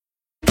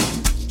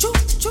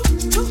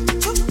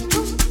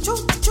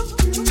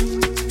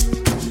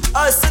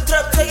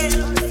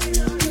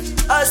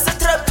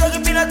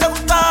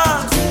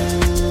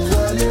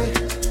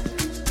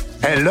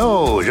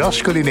Hello,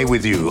 Georges Collinet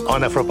with you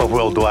on Afropop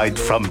Worldwide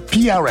from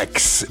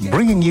PRX,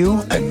 bringing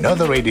you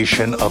another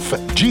edition of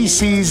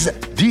GC's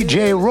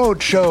DJ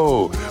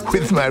Roadshow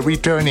with my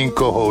returning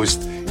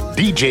co-host,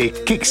 DJ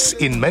Kix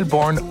in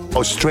Melbourne,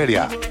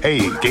 Australia. Hey,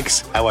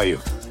 Kix, how are you?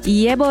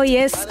 Yeah, boy,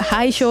 yes.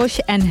 Hi, Shosh,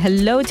 and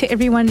hello to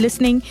everyone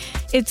listening.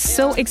 It's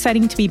so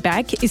exciting to be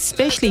back,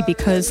 especially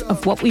because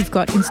of what we've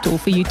got in store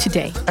for you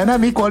today. And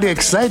I'm equally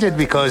excited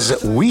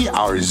because we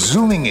are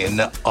zooming in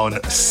on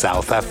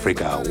South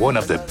Africa, one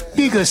of the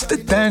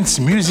biggest dance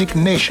music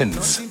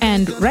nations.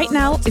 And right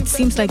now, it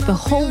seems like the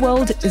whole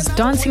world is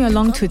dancing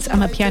along to its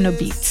Amapiano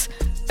beats,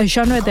 a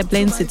genre that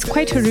blends its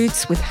Kwaito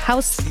roots with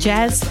house,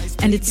 jazz,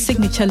 and its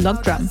signature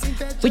log drum,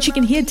 which you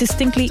can hear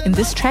distinctly in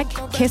this track,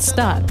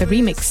 Kesta, the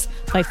remix,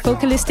 by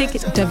Focalistic,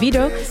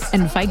 Davido,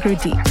 and Vigro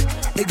D.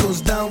 It goes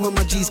down when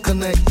my G's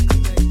connect.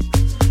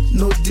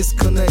 No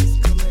disconnect.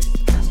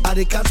 I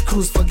dey catch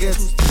cruise forget.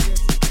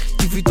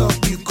 If you talk,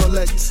 you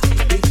collect.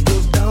 It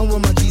goes down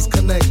when my G's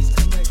connect.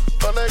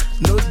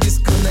 No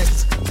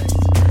disconnect.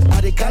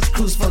 I dey catch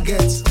cruise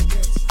forget.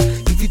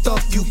 If you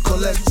talk, you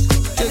collect.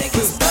 I dey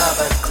catch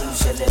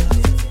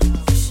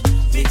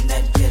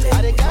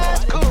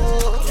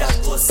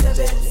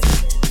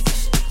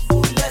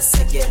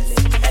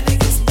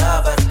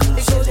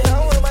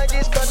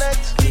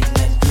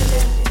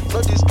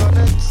no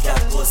disconnect.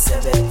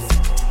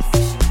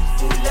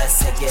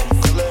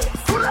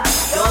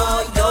 Yo,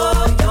 yo,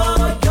 yo,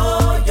 yo,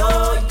 yo,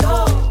 yo.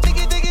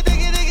 Diggy, diggy,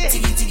 diggy, diggy.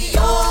 Diggy, diggy,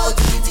 yo.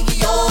 Diggy, diggy,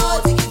 yo.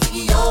 Diggy,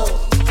 diggy, yo.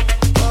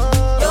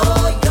 Yo,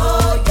 yo,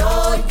 yo,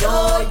 yo,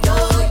 yo,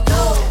 yo.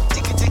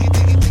 Diggy, diggy,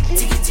 diggy, diggy.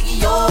 Diggy, diggy,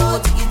 yo.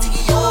 Diggy,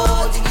 diggy, yo.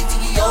 Diggy,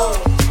 diggy, yo.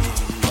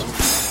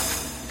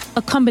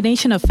 A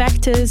combination of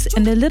factors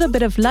and a little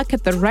bit of luck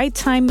at the right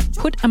time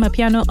put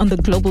Amapiano on the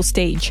global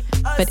stage.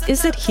 But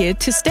is it here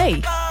to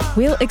stay?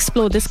 We'll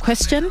explore this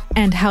question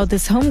and how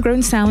this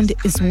homegrown sound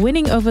is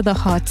winning over the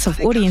hearts of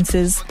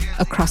audiences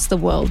across the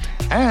world.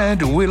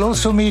 And we'll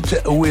also meet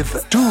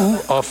with two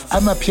of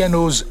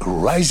Amapiano's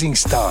rising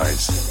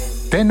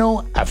stars,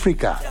 Tenno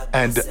Africa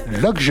and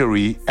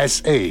Luxury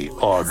SA,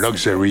 or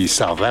Luxury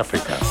South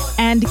Africa.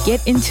 And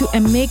get into a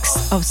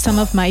mix of some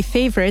of my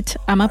favorite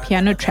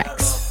Amapiano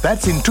tracks.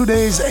 That's in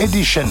today's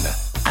edition,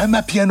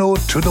 Amapiano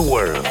to the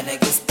World.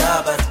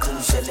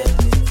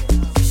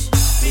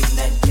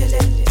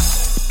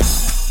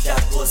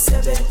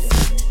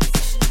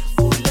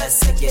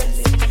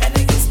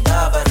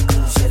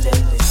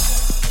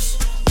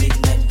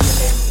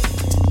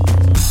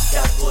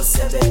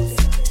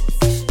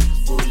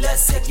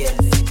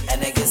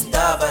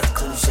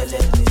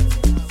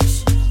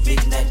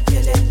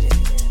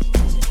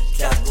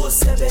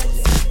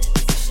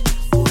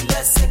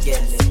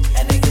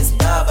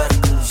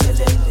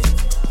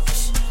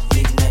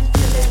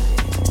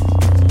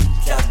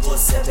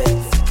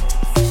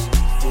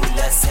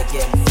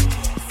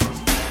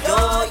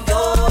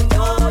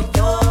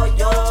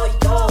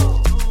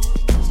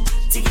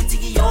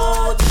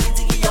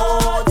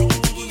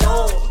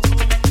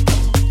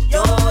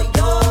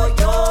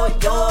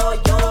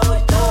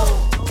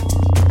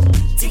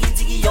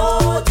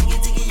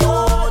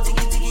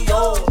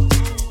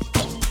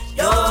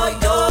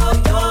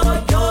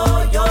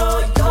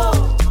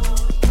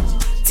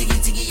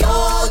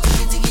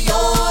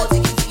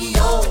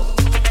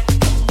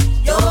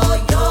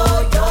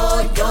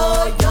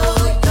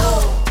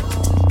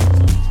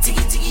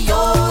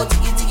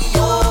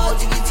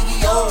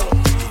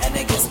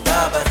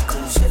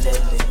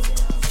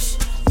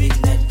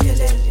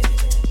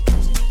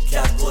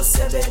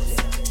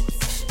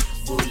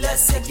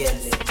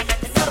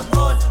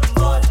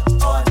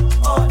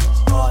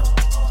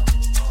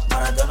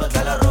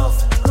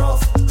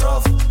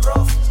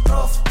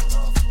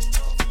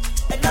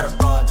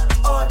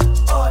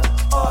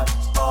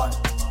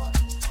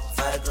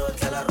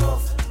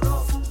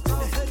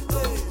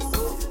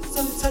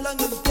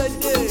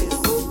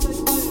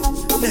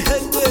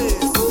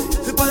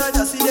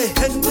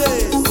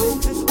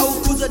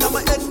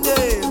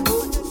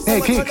 Hey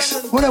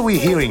Kix, what are we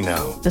hearing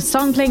now? The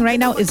song playing right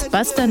now is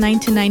Buster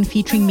 99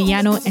 featuring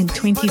Miyano and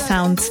 20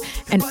 Sounds.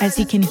 And as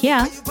you can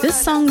hear, this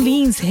song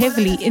leans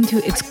heavily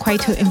into its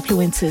Kwaito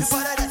influences.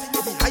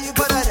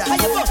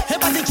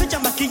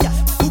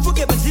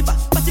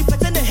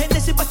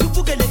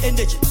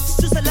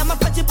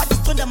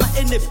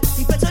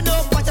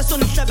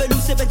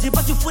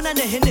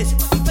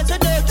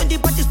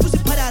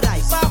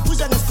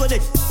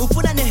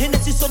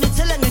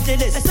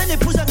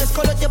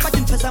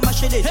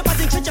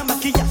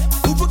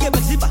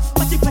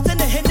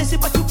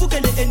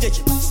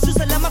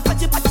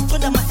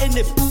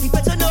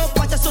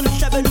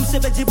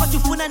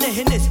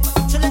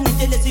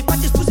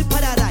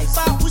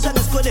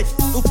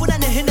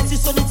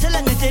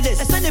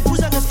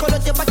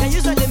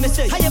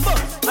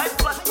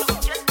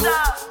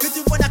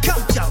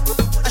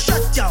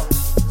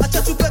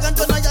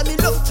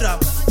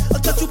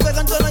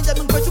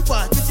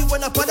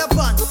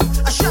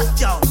 I shut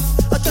down.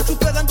 I try to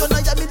peg and turn, I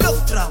am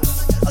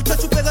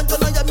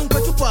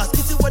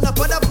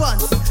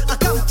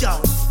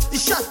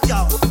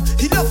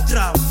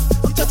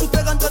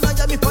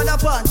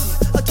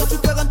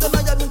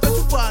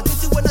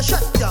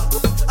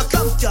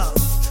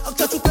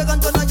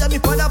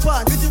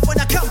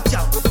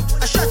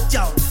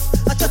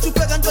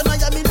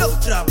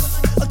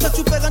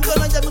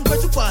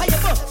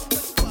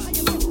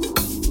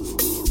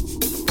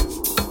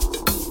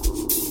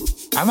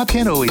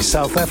Amapiano is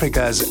South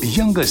Africa's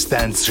youngest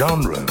dance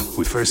genre.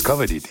 We first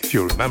covered it, if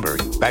you remember,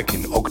 back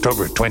in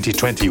October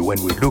 2020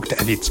 when we looked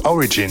at its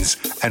origins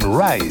and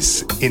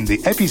rise in the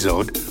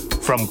episode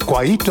From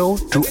Kwaito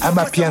to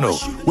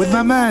Amapiano with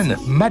my man,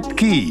 Matt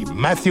Key,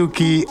 Matthew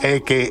Key,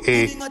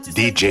 aka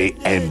DJ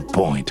M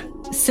Point.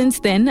 Since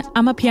then,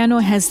 Amapiano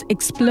has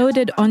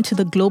exploded onto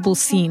the global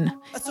scene.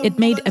 It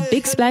made a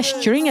big splash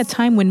during a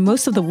time when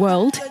most of the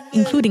world,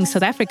 including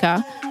South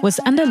Africa, was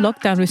under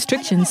lockdown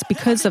restrictions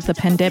because of the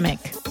pandemic.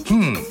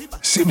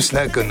 Seems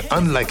like an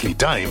unlikely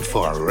time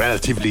for a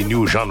relatively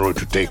new genre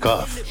to take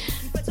off.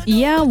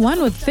 Yeah,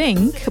 one would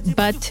think,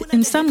 but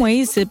in some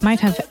ways it might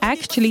have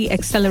actually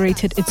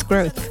accelerated its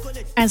growth,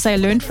 as I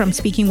learned from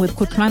speaking with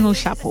Kutlwano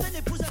Shapo,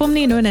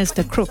 formerly known as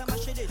The Crook.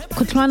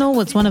 Kutlwano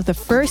was one of the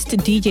first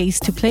DJs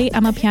to play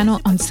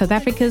Amapiano on South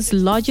Africa's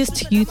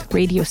largest youth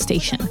radio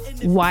station,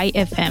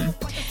 YFM,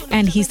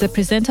 and he's the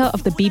presenter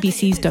of the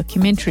BBC's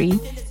documentary,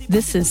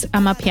 This is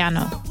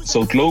Amapiano.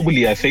 So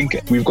globally, I think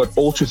we've got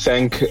all to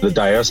thank the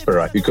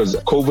diaspora because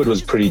COVID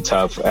was pretty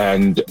tough.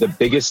 And the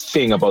biggest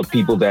thing about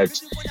people that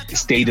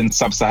stayed in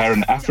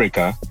sub-Saharan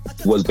Africa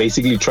was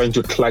basically trying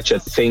to clutch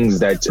at things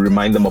that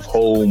remind them of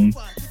home.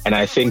 And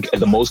I think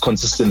the most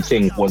consistent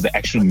thing was the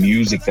actual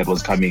music that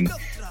was coming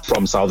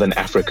from Southern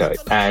Africa.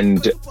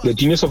 And the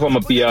genius of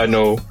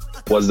Amapiano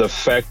was the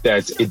fact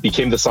that it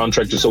became the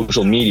soundtrack to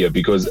social media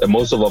because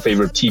most of our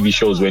favorite TV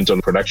shows went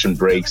on production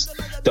breaks.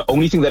 The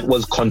only thing that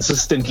was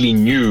consistently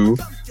new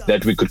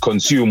that we could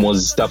consume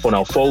was stuff on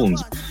our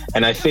phones.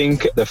 And I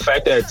think the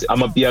fact that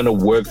Amapiano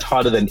worked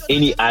harder than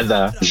any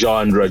other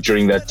genre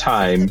during that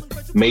time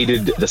made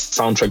it the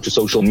soundtrack to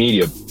social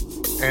media.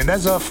 And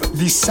as of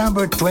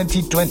December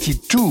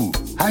 2022,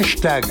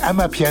 hashtag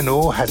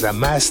Amapiano has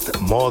amassed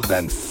more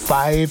than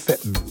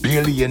 5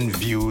 billion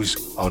views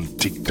on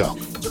TikTok.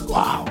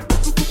 Wow.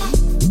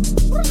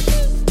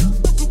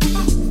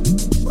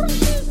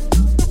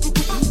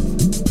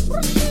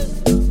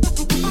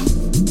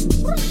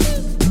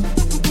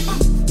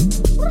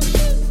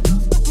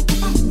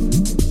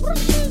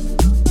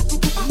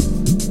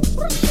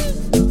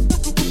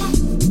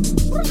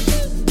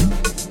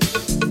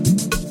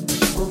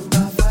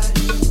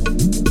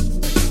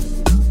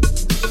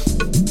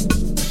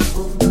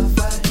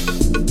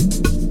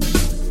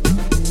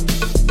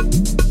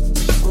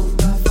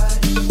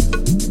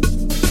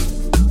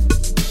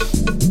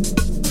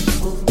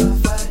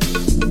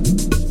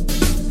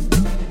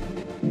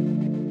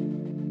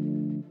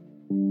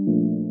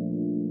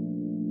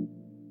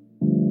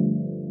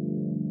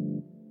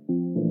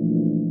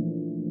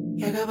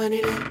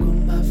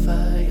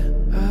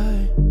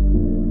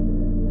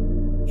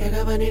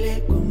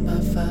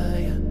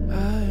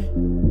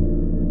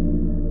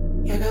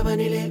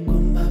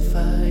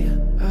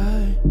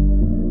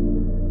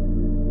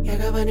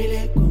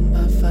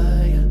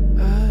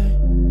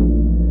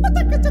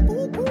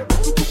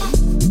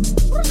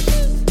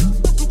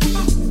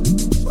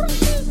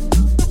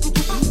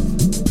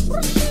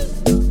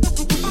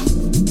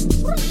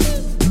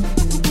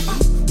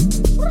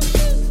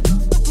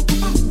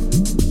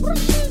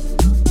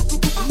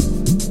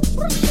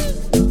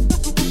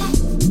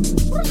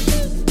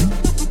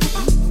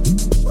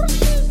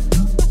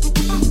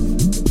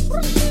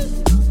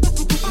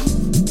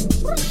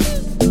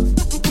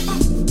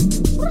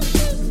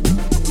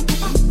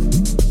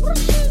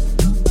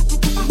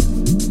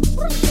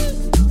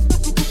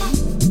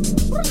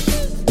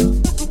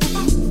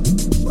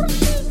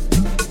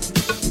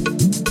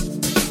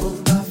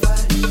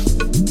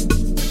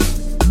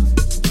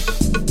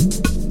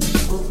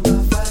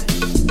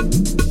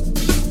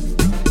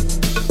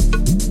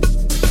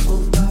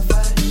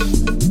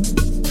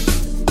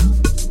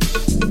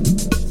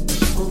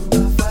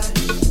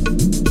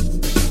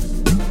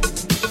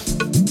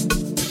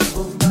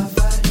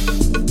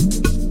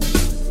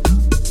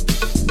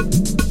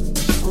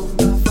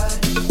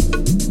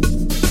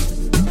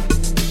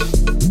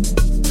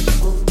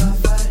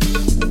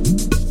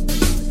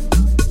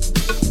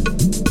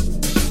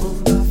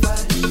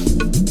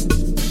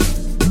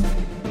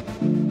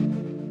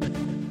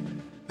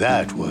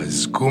 That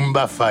was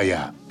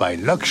Kumbafaya by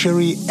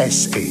Luxury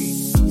SA.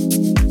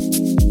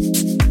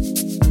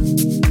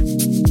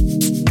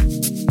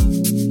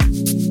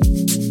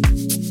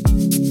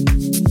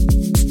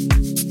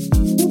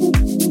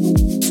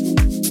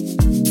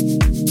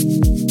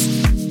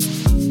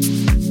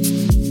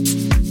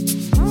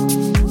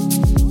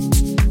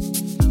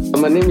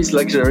 My name is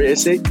Luxury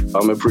SA.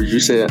 I'm a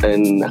producer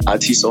and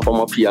artist of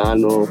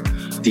Amapiano,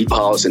 deep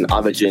house, and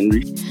other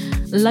genres.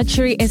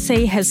 Luxury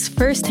SA has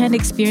first-hand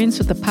experience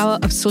with the power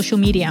of social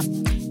media.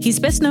 He's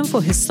best known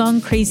for his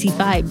song Crazy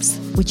Vibes,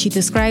 which he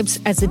describes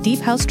as a deep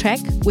house track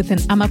with an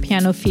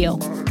Amapiano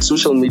feel.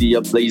 Social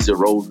media plays a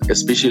role,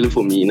 especially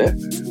for me.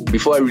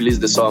 Before I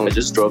released the song, I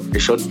just dropped a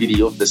short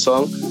video of the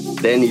song.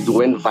 Then it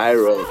went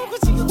viral.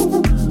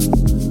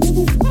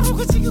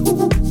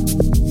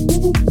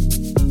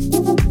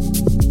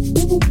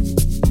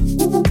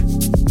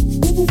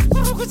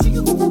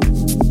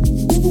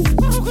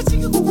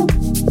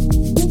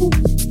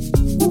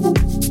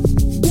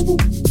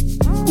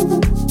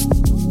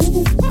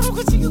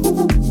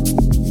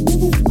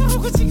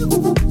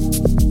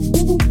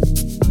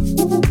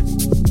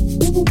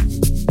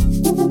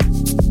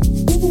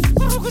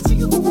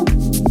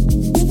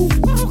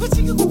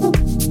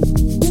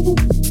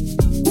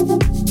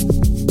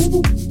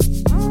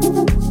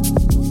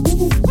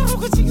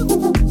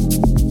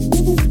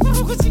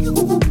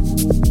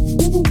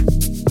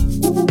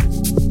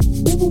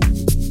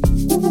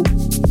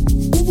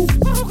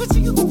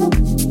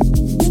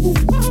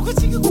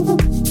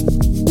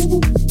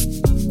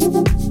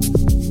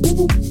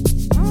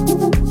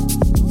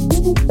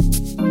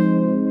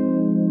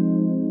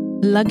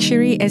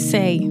 Luxury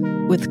SA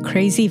with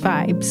Crazy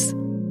Vibes.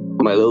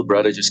 My little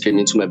brother just came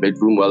into my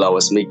bedroom while I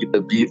was making the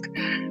beat.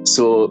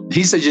 So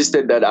he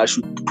suggested that I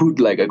should put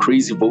like a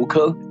crazy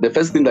vocal. The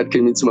first thing that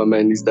came into my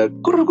mind is that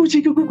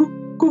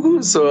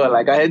so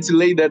like I had to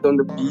lay that on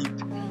the beat.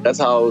 That's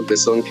how the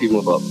song came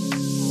about.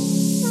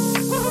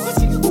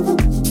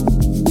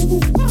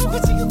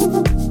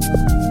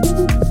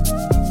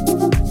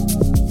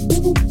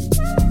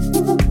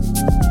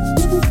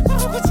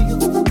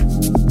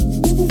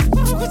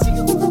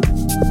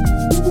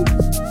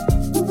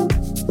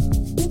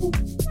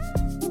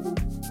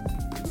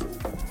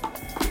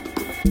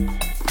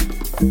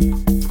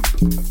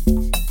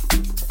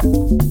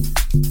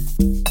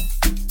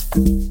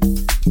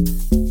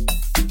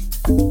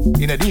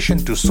 In addition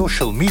to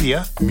social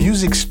media,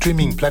 music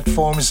streaming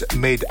platforms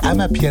made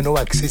Amapiano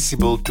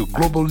accessible to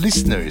global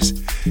listeners.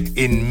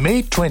 In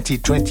May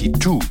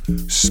 2022,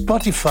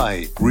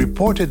 Spotify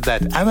reported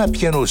that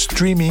Amapiano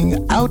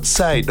streaming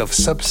outside of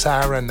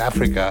sub-Saharan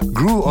Africa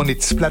grew on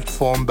its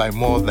platform by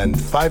more than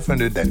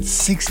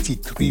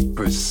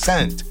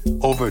 563%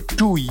 over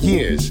 2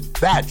 years.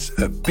 That's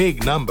a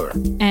big number.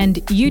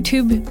 And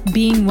YouTube,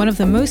 being one of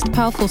the most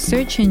powerful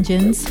search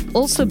engines,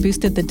 also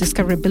boosted the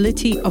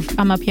discoverability of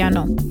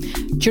Amapiano.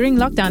 During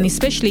lockdown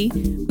especially,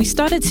 we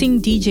started seeing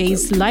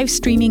DJs live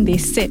streaming their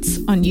sets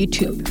on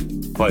YouTube.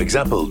 For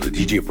example, the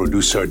DJ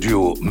producer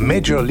duo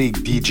Major League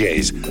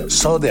DJs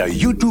saw their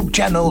YouTube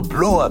channel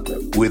blow up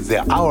with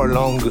their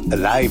hour-long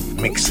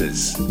live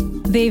mixes.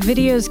 Their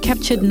videos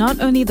captured not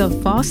only the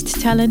vast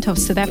talent of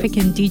South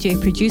African DJ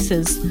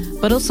producers,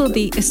 but also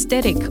the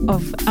aesthetic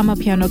of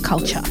Amapiano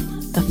culture,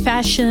 the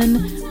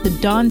fashion, the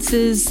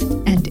dances,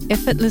 and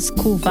effortless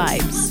cool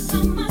vibes.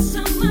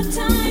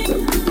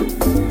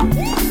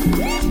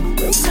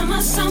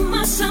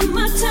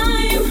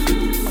 Summertime.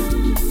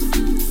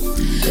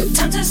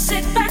 Time to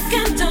sit back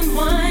and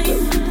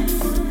unwind.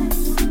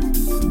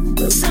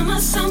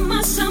 Summertime.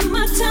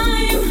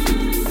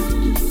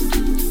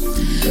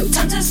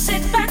 Time to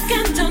sit back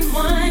and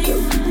unwind.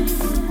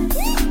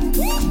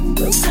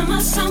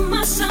 Summertime.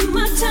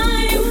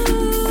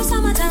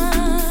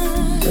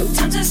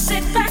 Time to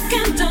sit back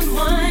and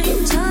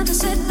unwind. Time to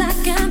sit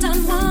back and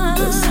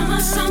unwind.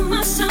 Summertime.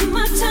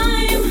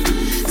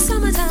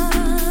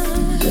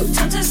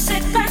 Time to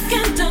sit back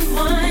and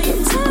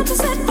unwind. Time to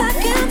sit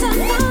back and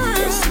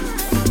unwind.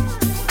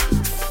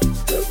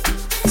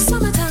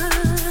 Summertime.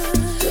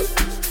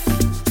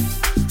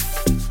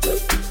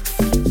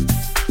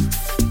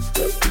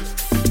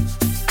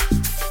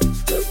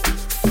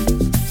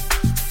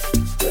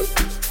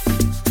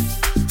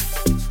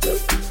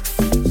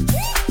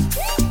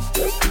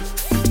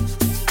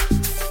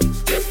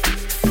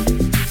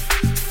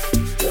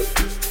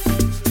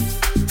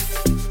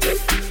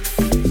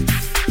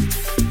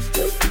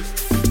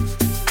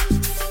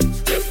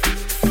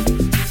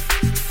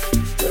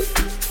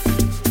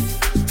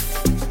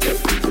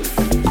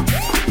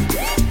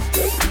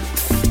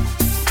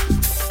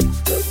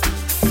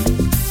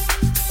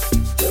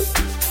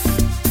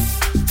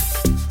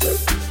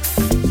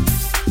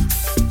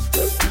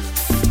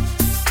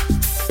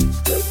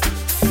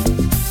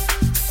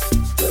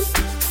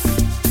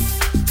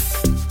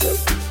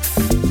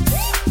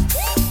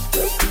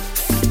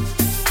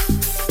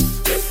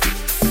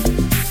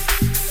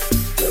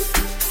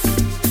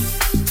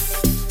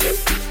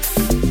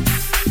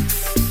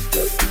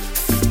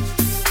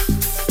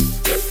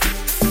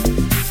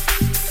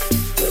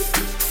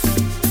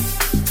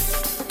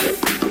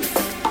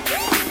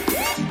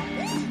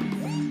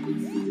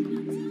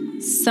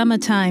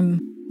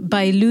 Summertime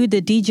by Lou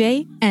the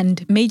DJ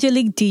and Major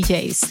League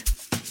DJs.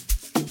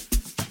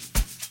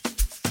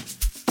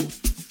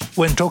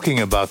 When talking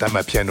about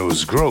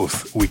Amapiano's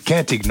growth, we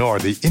can't ignore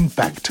the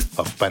impact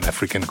of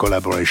Pan-African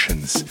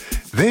collaborations.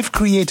 They've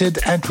created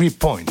entry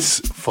points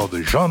for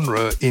the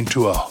genre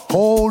into a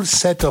whole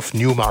set of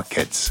new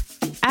markets.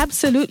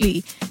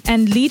 Absolutely.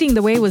 And leading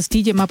the way was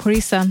DJ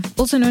Maphorisa,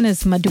 also known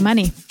as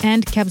Madumani,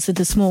 and Kabza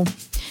De Small.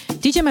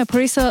 DJ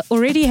Maphorisa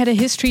already had a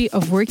history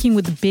of working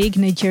with big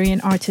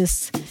Nigerian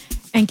artists.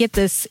 And get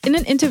this, in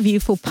an interview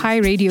for Pi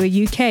Radio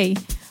UK,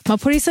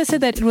 Maphorisa said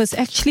that it was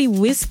actually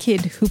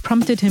Wizkid who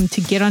prompted him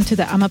to get onto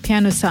the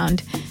Amapiano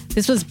sound.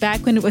 This was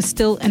back when it was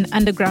still an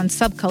underground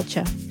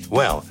subculture.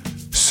 Well,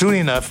 soon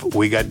enough,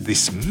 we got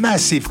this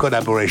massive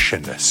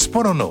collaboration,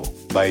 Sponono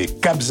by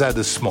Kabza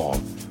De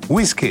Small,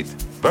 Wizkid,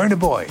 Burna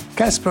Boy,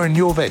 Casper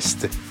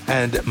Nyovest,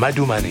 and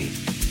Madumani.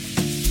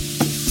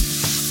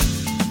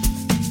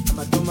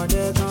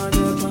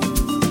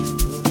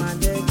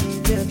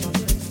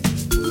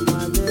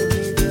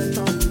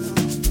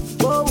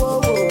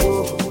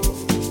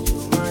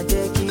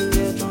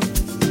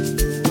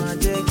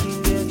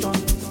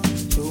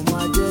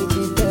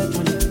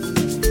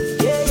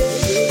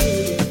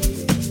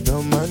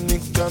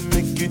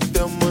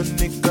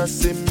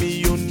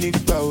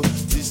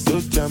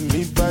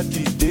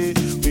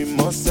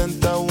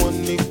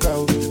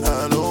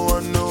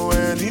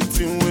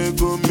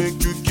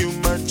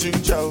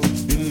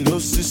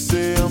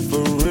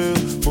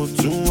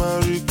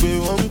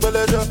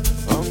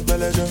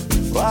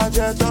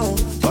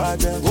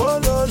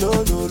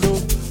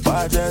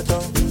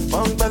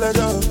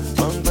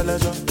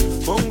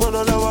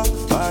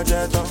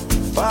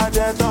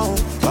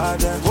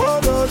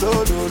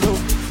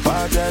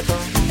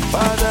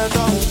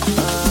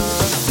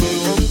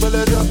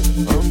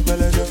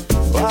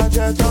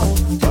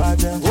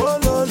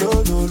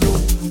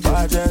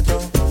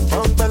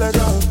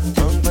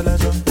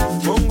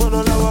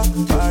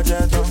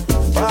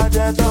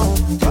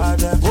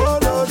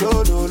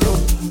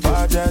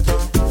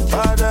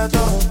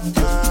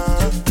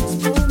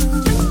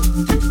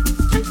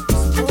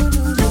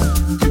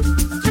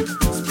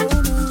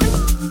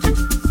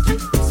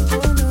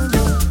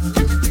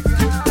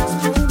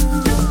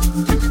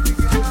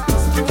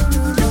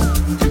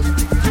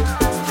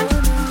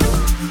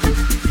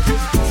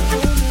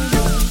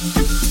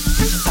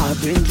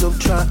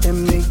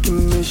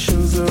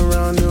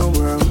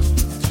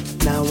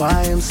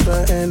 I am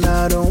certain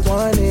I don't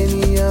want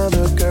any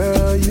other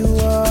girl. You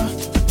are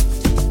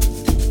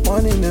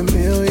one in a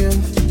million.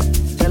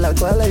 And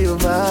like all of your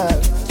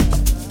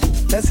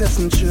vibe. Let's have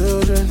some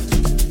children.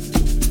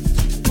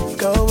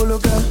 Go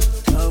look up,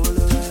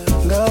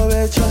 go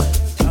betcha.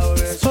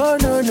 Oh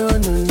no no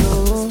no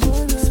no,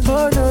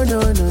 oh no no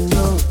no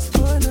no.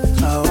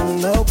 Oh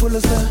no, pull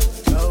us up,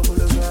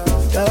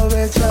 go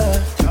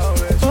betcha.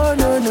 Oh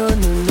no no no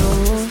no,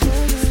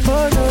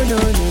 oh no no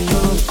no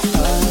no.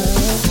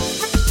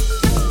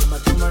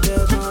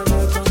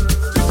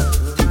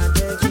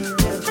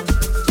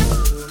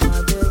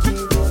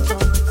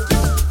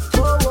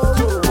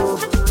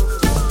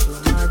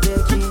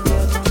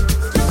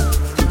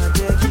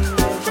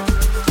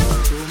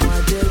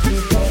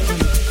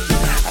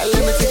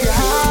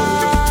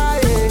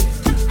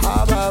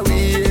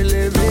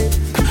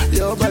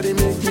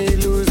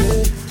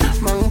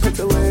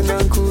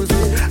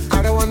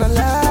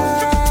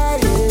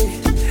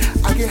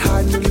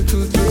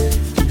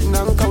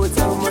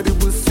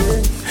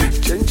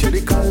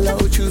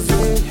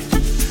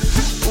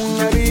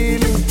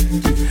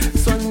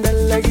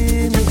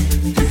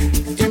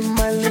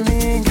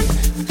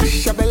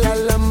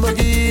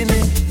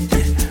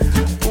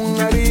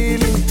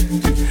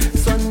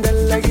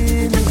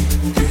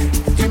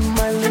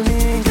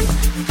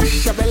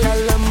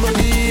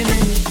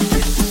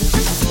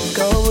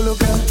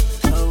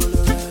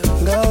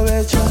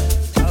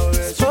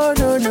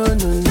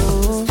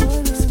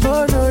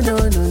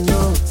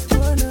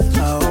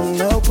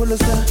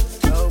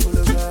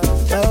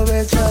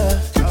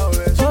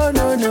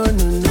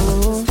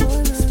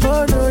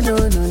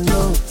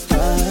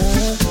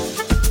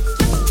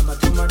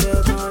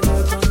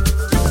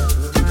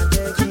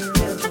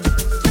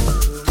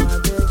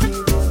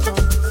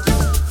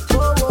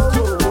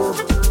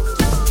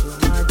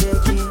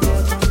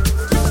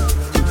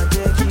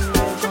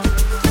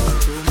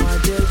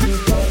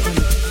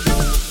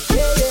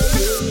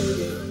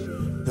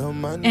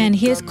 And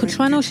here's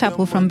Kutlwano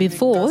Shapo from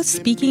before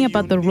speaking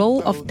about the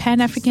role of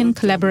Pan-African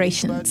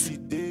collaborations.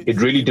 It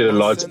really did a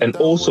lot. And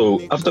also,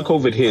 after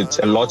COVID hit,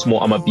 a lot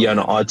more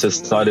Amapiano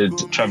artists started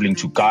traveling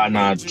to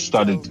Ghana,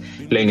 started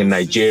playing in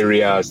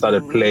Nigeria,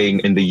 started playing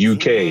in the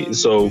UK.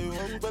 So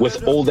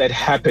with all that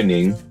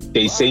happening,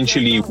 there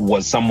essentially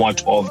was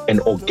somewhat of an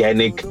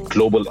organic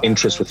global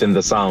interest within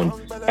the sound.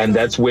 And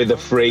that's where the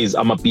phrase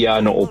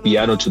Amapiano or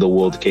piano to the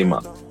world came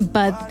up.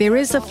 But there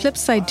is a flip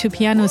side to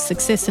piano's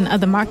success in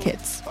other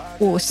markets.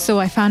 Or so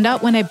I found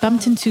out when I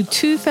bumped into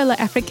two fellow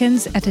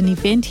Africans at an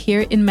event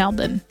here in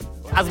Melbourne.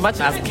 As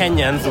much as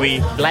Kenyans, we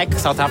like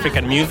South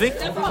African music.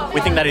 We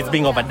think that it's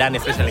being overdone,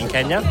 especially in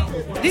Kenya.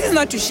 This is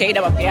not to shade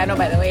our piano,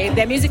 by the way.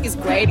 Their music is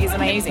great, it's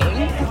amazing.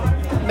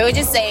 But we're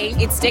just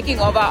saying it's taking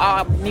over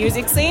our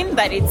music scene,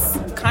 that it's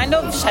kind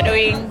of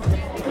shadowing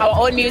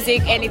our own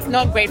music and it's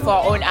not great for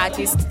our own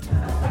artists.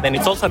 Then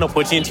it's also an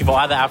opportunity for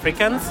other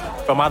Africans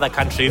from other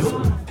countries,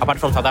 apart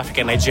from South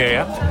Africa and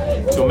Nigeria,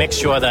 to make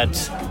sure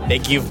that they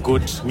give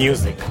good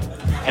music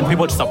and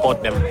people to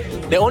support them.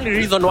 The only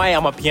reason why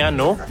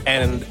Amapiano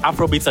and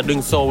Afrobeats are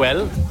doing so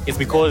well is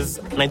because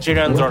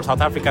Nigerians or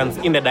South Africans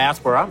in the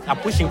diaspora are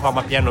pushing for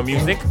Amapiano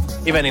music,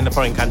 even in the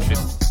foreign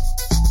countries.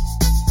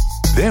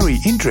 Very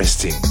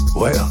interesting.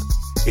 Well,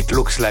 it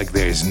looks like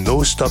there is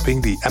no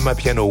stopping the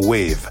Amapiano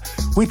wave,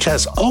 which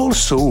has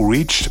also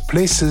reached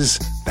places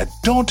that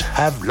don't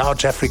have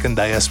large African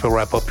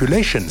diaspora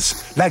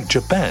populations, like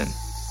Japan.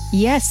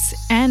 Yes,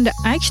 and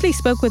I actually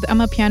spoke with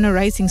Amapiano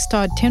rising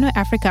star Tenor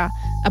Africa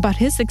about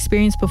his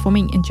experience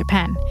performing in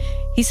Japan.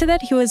 He said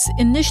that he was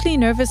initially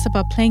nervous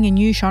about playing a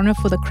new genre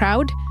for the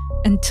crowd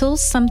until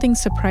something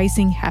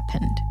surprising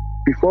happened.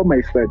 Before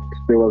my set,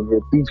 there was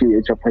a DJ,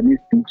 a Japanese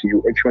DJ,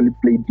 who actually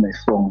played my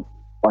song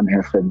on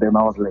her set. Then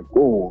I was like,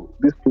 oh,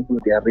 these people,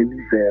 they are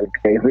really there.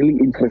 They're really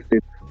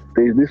interested.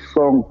 There's this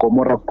song,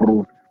 Gomorrah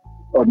Groove,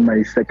 on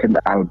my second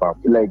album.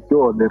 Like,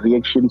 yo, the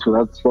reaction to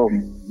that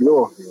song,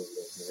 yo.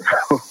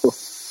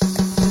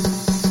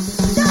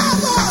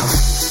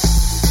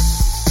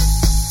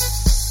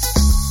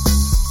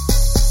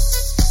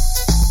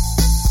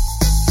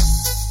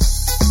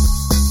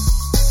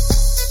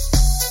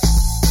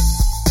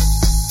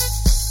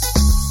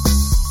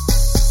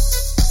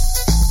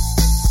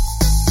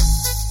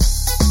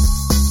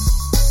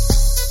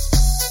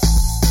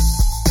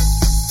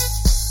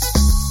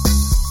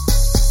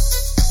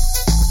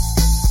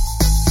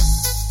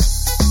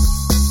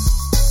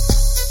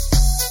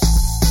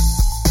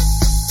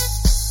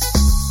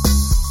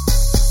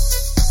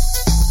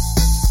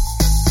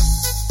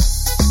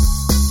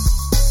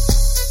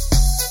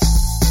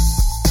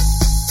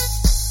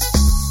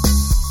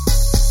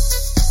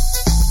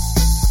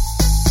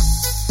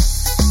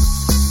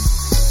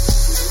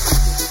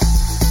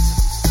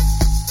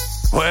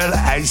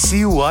 I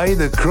see why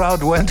the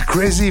crowd went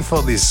crazy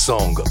for this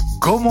song,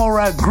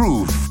 Gomorrah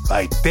Groove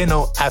by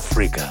Tenor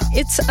Africa.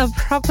 It's a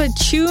proper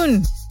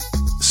tune.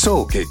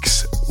 So,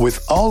 Kicks,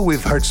 with all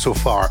we've heard so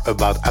far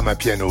about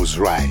Amapiano's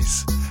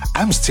rise,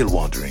 I'm still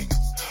wondering,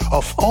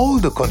 of all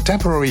the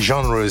contemporary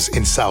genres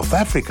in South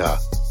Africa,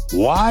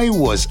 Why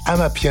was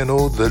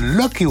Amapiano the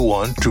lucky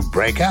one to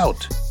break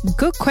out?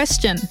 Good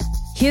question.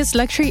 Here's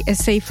Luxury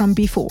Essay from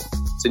Before.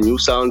 It's a new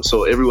sound,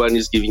 so everyone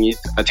is giving it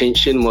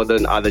attention more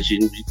than other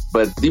genres.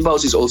 But Deep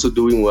House is also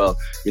doing well.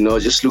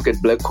 Just look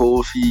at Black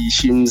Coffee,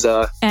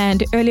 Shimza.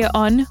 And earlier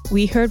on,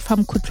 we heard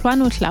from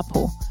Kutlwano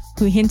Hlapo,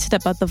 who hinted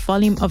about the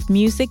volume of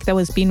music that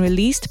was being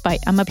released by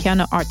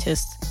Amapiano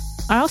artists.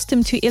 I asked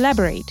him to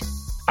elaborate.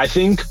 I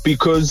think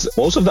because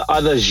most of the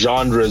other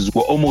genres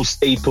were almost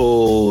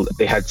staple,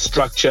 they had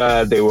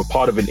structure, they were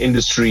part of an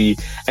industry,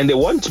 and they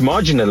weren't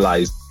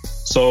marginalized.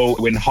 So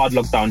when hard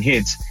lockdown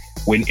hit,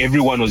 when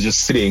everyone was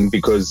just sitting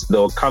because they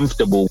were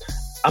comfortable,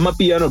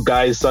 Amapiano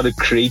guys started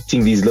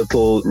creating these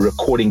little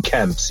recording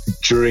camps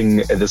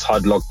during this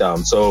hard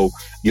lockdown. So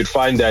you'd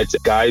find that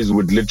guys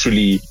would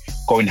literally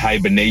go in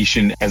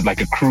hibernation as like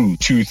a crew,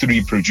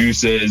 2-3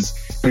 producers,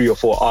 3 or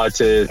 4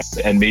 artists,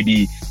 and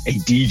maybe a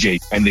DJ.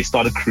 And they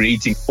started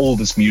creating all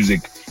this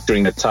music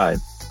during that time.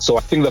 So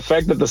I think the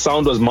fact that the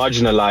sound was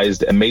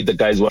marginalized and made the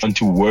guys want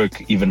to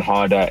work even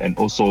harder and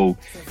also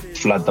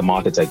flood the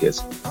market, I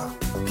guess.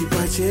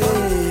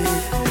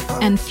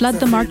 And flood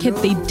the market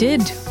they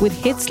did with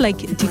hits like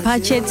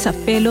Dipache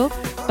Tsafelo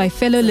by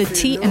Fellow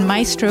Leti and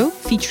Maestro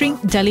featuring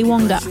Dali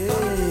Wonga.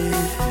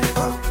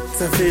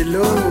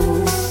 Tsafelo,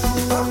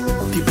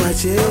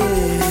 Dipache,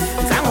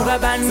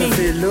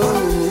 Tsafelo,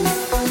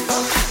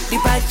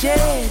 Dipache,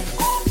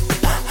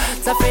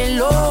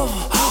 Tsafelo,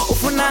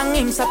 ufuna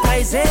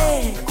ngimsurprise,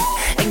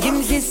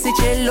 ngimdlise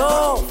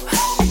chelo,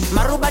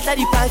 marubata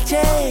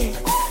Dipache,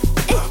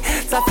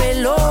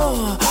 Tsafelo,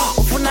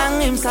 ufuna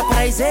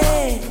ngimsurprise,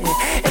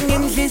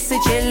 ngimdlise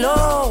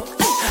chelo,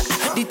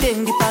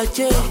 diteng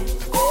Dipache,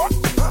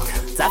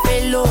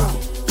 Tsafelo,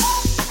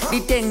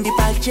 diteng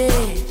Dipache.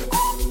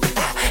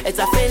 It's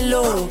a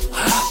fellow,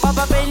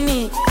 Papa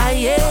Penny,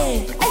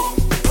 aye.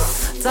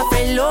 It's a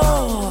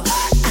fellow,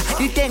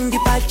 the thing the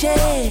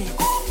pache.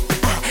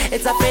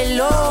 It's a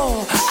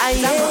fellow, aye.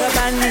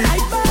 Zangugabani,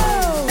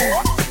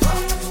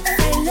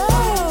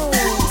 fellow,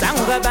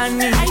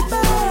 Zangugabani,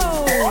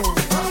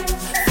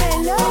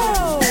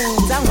 fellow,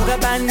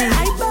 Zangugabani,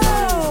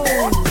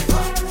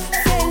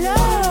 fellow,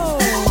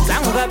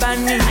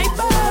 Zangugabani,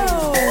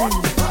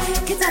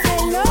 it's a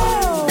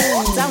fellow,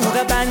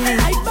 Zangugabani.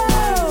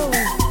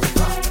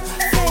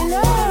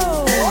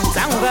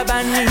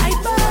 Zangugabani,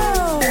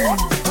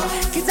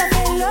 kita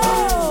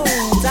fellow.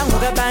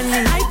 Zangugabani,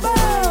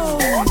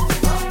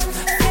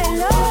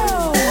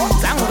 fellow.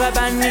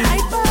 Zangugabani,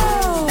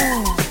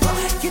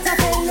 kita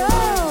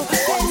fellow.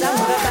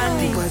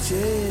 Zangugabani.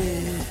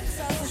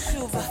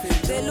 Shuva,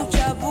 belu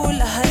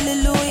jabula,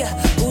 hallelujah.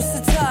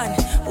 Usatan,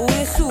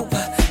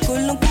 uesupa,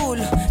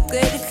 kulunkulu,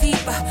 geli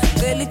klipa,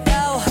 geli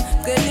tawa,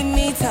 geli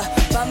mita,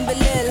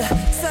 bambelela,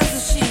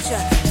 sazushisha,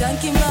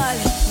 danki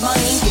mali,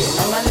 mangi,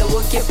 ngale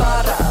woke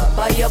para.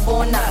 Baya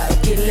bona,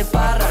 kille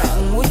para,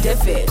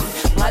 mudevel,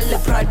 male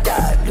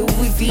Prada,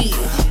 Louis V,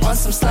 on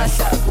some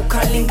slasha,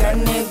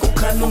 kukalingane,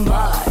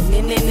 kukaluma,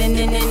 ne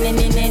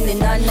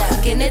nana,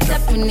 keneta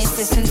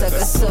piniste senza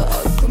gaso,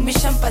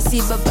 kumbisham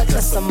pasiba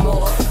batla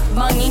samo,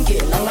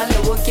 manginge, ngale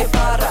woke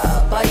para,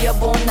 baya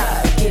bona,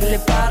 kille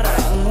para,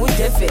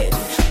 mudevel,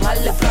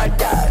 male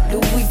Prada,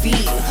 Louis V,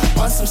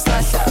 on some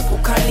slasha,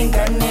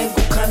 kukalingane,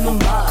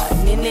 kukaluma,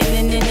 ne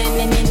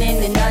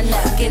nana,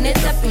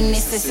 keneta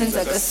piniste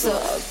senza gaso.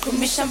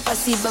 Kumbisham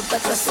pasiba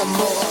batla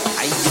samo.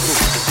 Ay debo,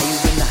 ay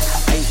wina,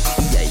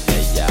 ay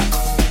ya.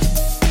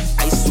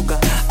 Ay suka,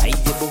 ay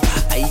debo,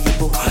 ay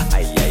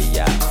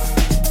ya.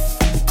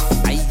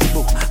 Ay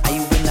debo, ay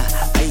wina,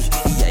 ay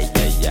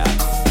ya.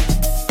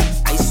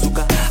 Ay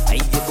suka, ay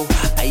debo,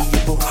 ay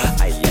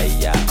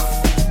ya.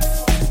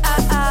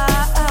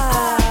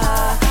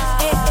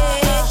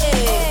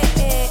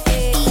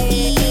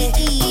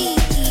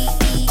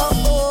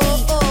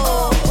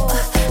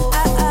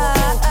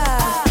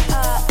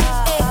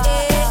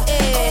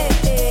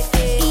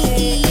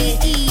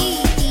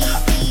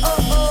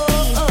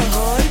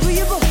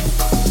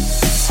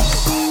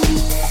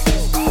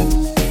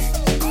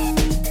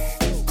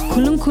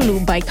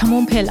 By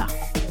Kamompela.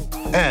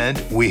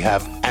 And we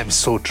have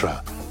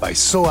Amsotra by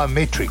Soa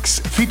Matrix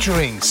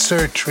featuring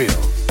Sir Trill.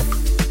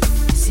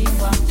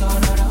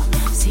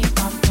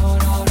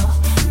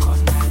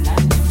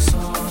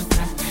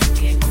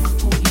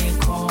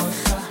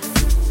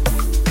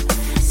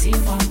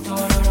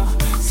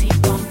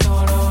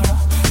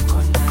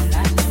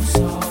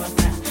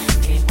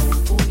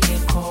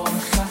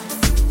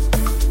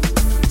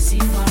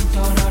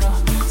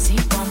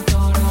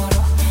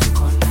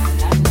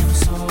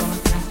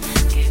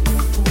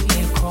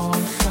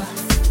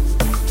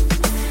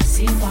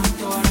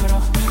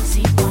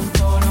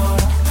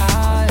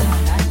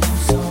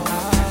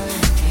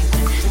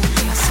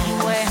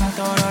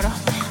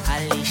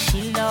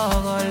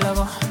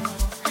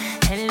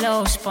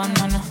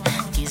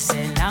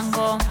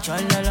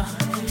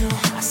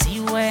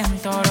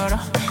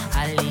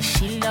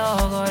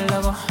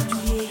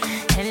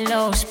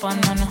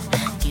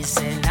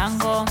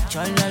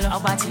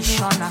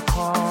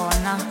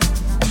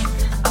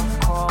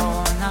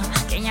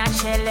 Kenya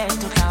chele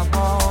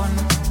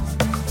tutabona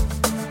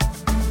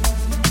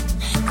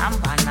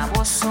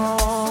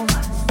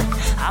soba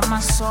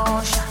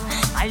amasosha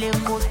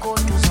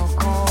alekukudu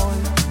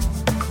zokolo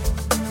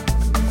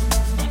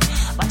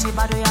bathi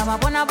bado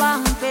yababona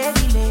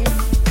bangibhekile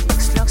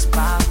slocks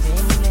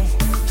bavele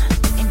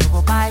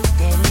induko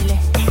bayidelile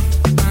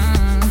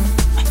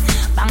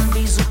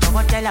bangibiza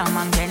udokotela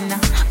mangena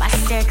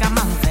bahleka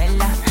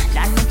mangivela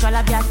lana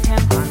utshwala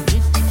buyathemba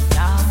ngithi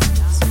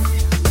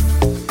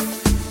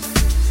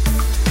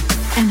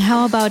And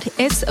how about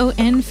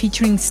SON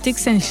featuring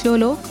Sticks and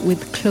Hlolo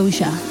with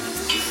Closure?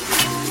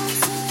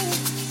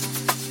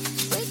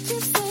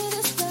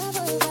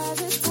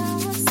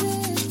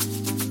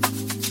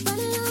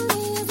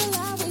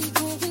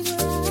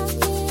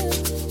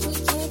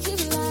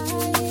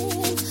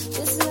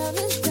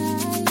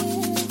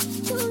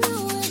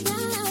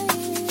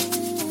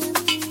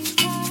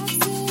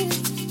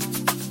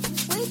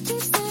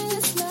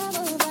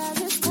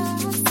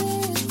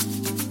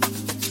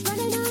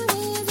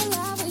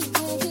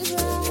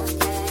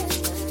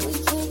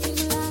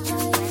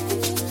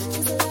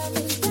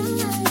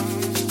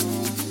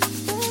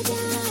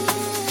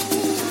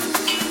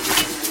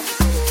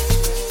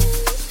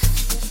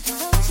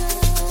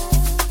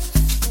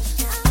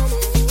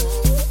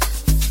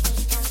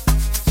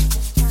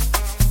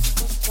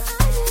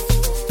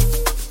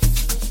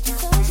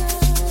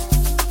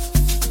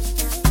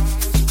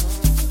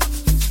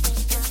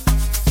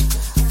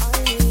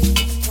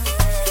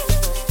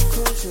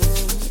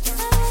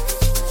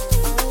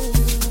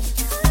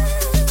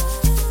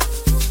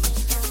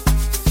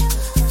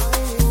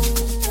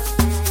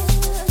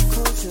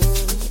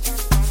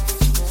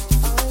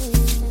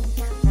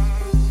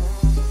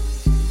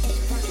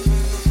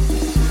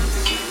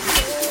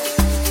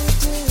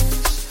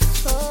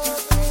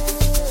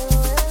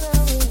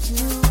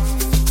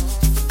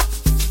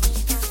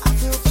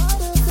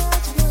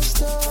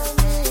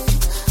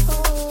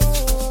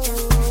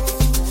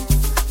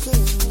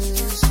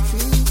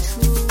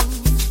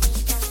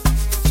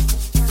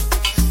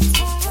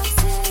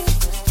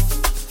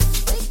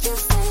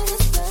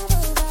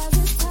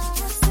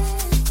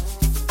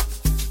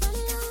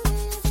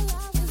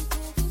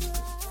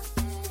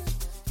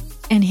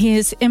 And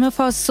here's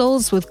MFR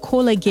Souls with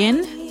Call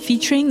Again,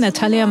 featuring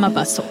Natalia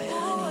Mabaso.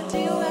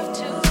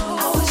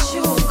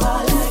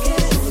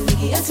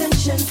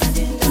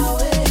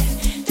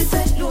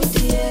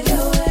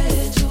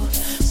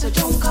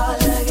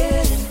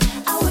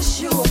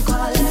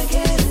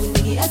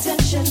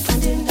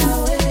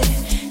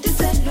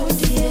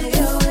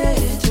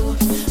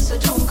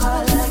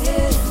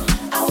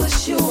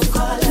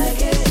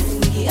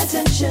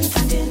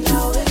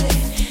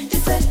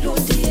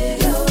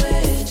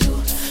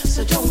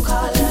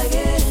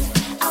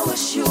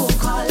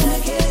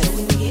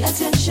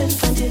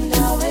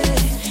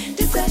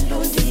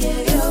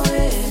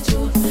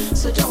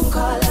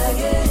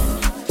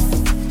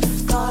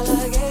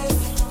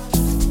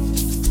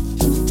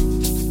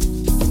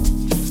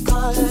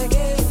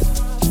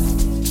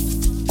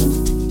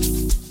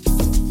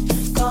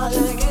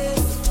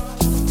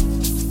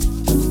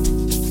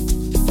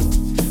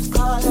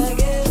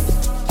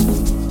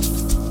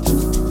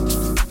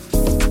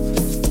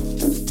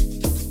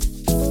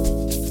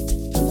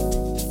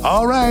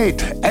 All right,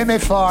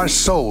 MFR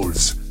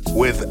Souls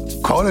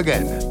with Call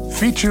Again,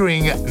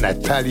 featuring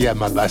Natalia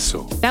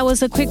Mabaso. That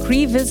was a quick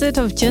revisit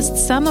of just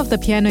some of the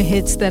piano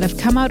hits that have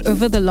come out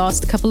over the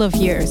last couple of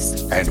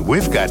years. And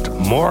we've got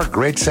more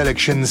great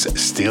selections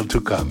still to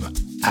come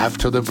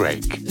after the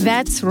break.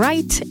 That's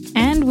right.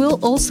 And we'll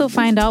also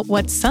find out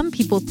what some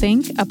people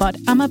think about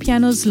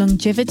Amapiano's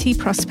longevity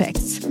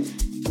prospects.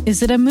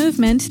 Is it a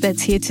movement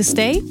that's here to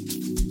stay?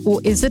 Or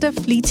is it a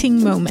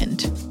fleeting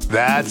moment?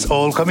 That's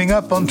all coming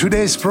up on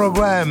today's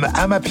program,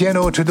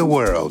 Amapiano to the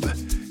World.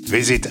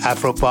 Visit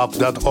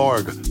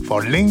afropop.org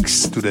for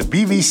links to the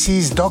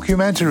BBC's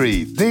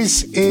documentary,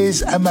 This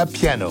is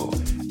Amapiano,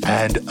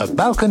 and a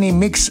balcony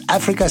mix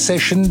Africa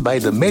session by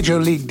the Major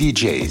League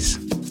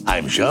DJs.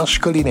 I'm Georges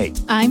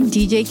Collinet. I'm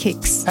DJ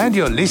Kicks. And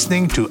you're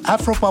listening to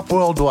Afropop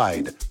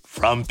Worldwide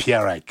from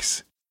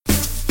PRX.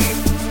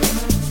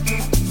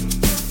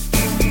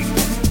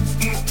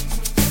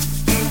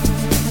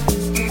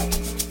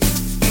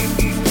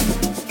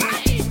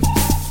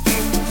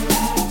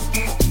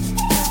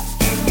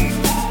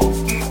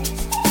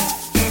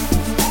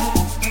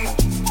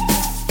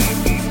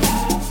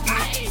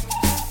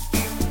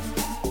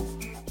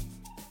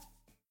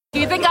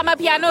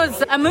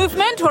 Amapiano's a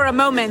movement or a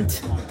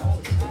moment?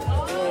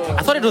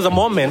 I thought it was a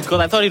moment because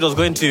I thought it was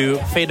going to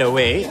fade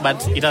away,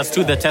 but it has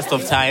stood the test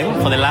of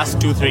time for the last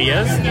 2-3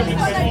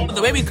 years.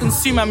 The way we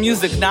consume our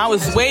music now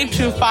is way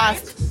too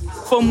fast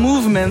for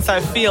movements, I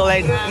feel.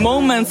 Like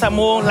moments are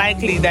more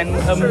likely than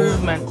a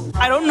movement.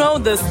 I don't know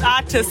the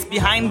artists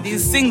behind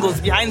these singles,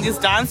 behind these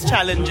dance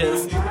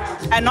challenges.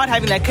 And not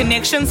having that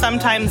connection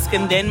sometimes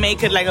can then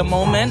make it like a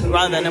moment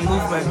rather than a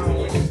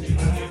movement.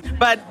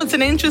 But it's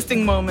an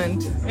interesting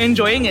moment.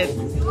 Enjoying it.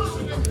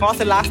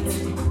 Whilst it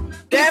lasts.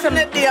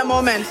 Definitely a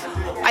moment.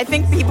 I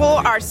think people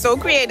are so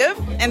creative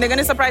and they're going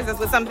to surprise us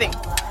with something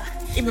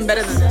even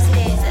better than this.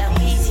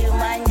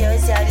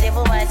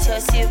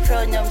 tosi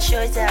pronom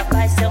shoza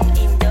basong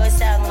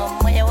indosa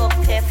ngomoya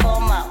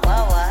wokuphefoma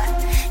wawa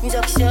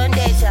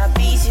ngizokushondeza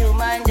busy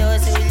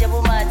umandozi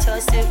ulebu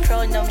matosi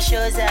pronom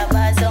shoza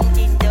basong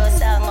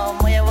indosa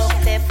ngomoya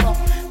wokuphefoma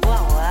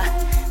wawa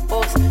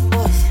boss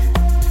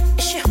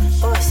issue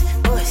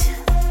boss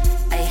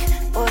ay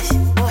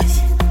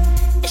boss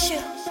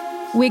issue.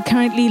 We're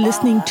currently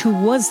listening to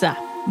Woza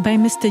by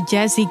Mr.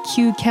 Jazzy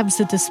Q,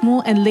 Kabza De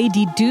Small and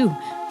Lady Do,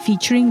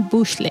 featuring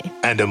Bushle.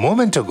 And a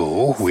moment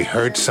ago, we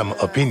heard some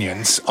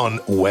opinions on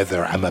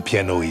whether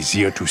Amapiano is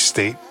here to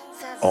stay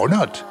or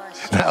not.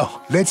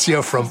 Now, let's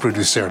hear from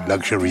producer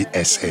Luxury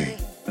SA.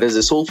 There's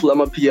a soulful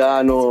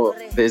Amapiano.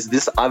 There's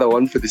this other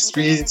one for the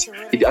streets.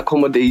 It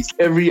accommodates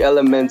every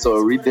element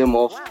or rhythm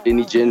of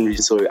any genre.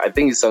 So I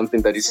think it's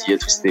something that is here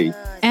to stay.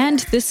 And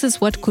this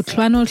is what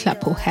Kutlwano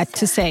Hlapo had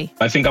to say.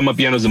 I think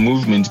Amapiano is a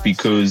movement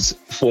because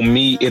for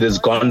me, it has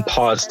gone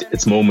past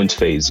its moment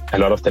phase. A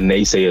lot of the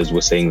naysayers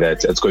were saying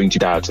that it's going to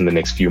die out in the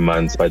next few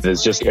months, but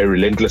there's just a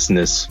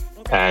relentlessness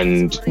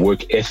and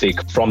work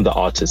ethic from the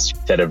artists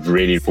that have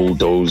really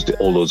bulldozed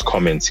all those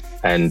comments.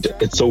 And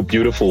it's so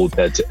beautiful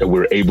that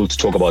we're able to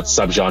talk about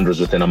subgenres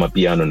within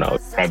Amapiano now.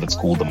 Private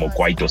school, the more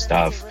Kwaito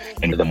stuff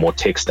and the more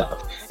tech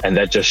stuff. And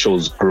that just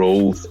shows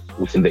growth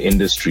within the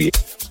industry.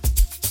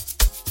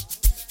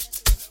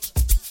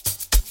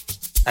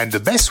 And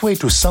the best way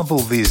to sample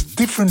these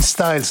different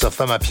styles of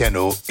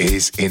Amapiano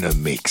is in a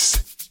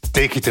mix.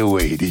 Take it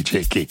away,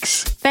 DJ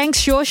Kicks.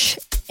 Thanks, Josh.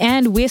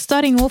 And we're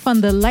starting off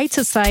on the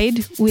lighter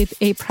side with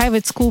a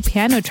private school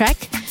piano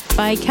track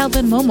by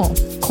Calvin Momo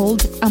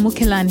called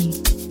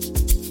Amukelani.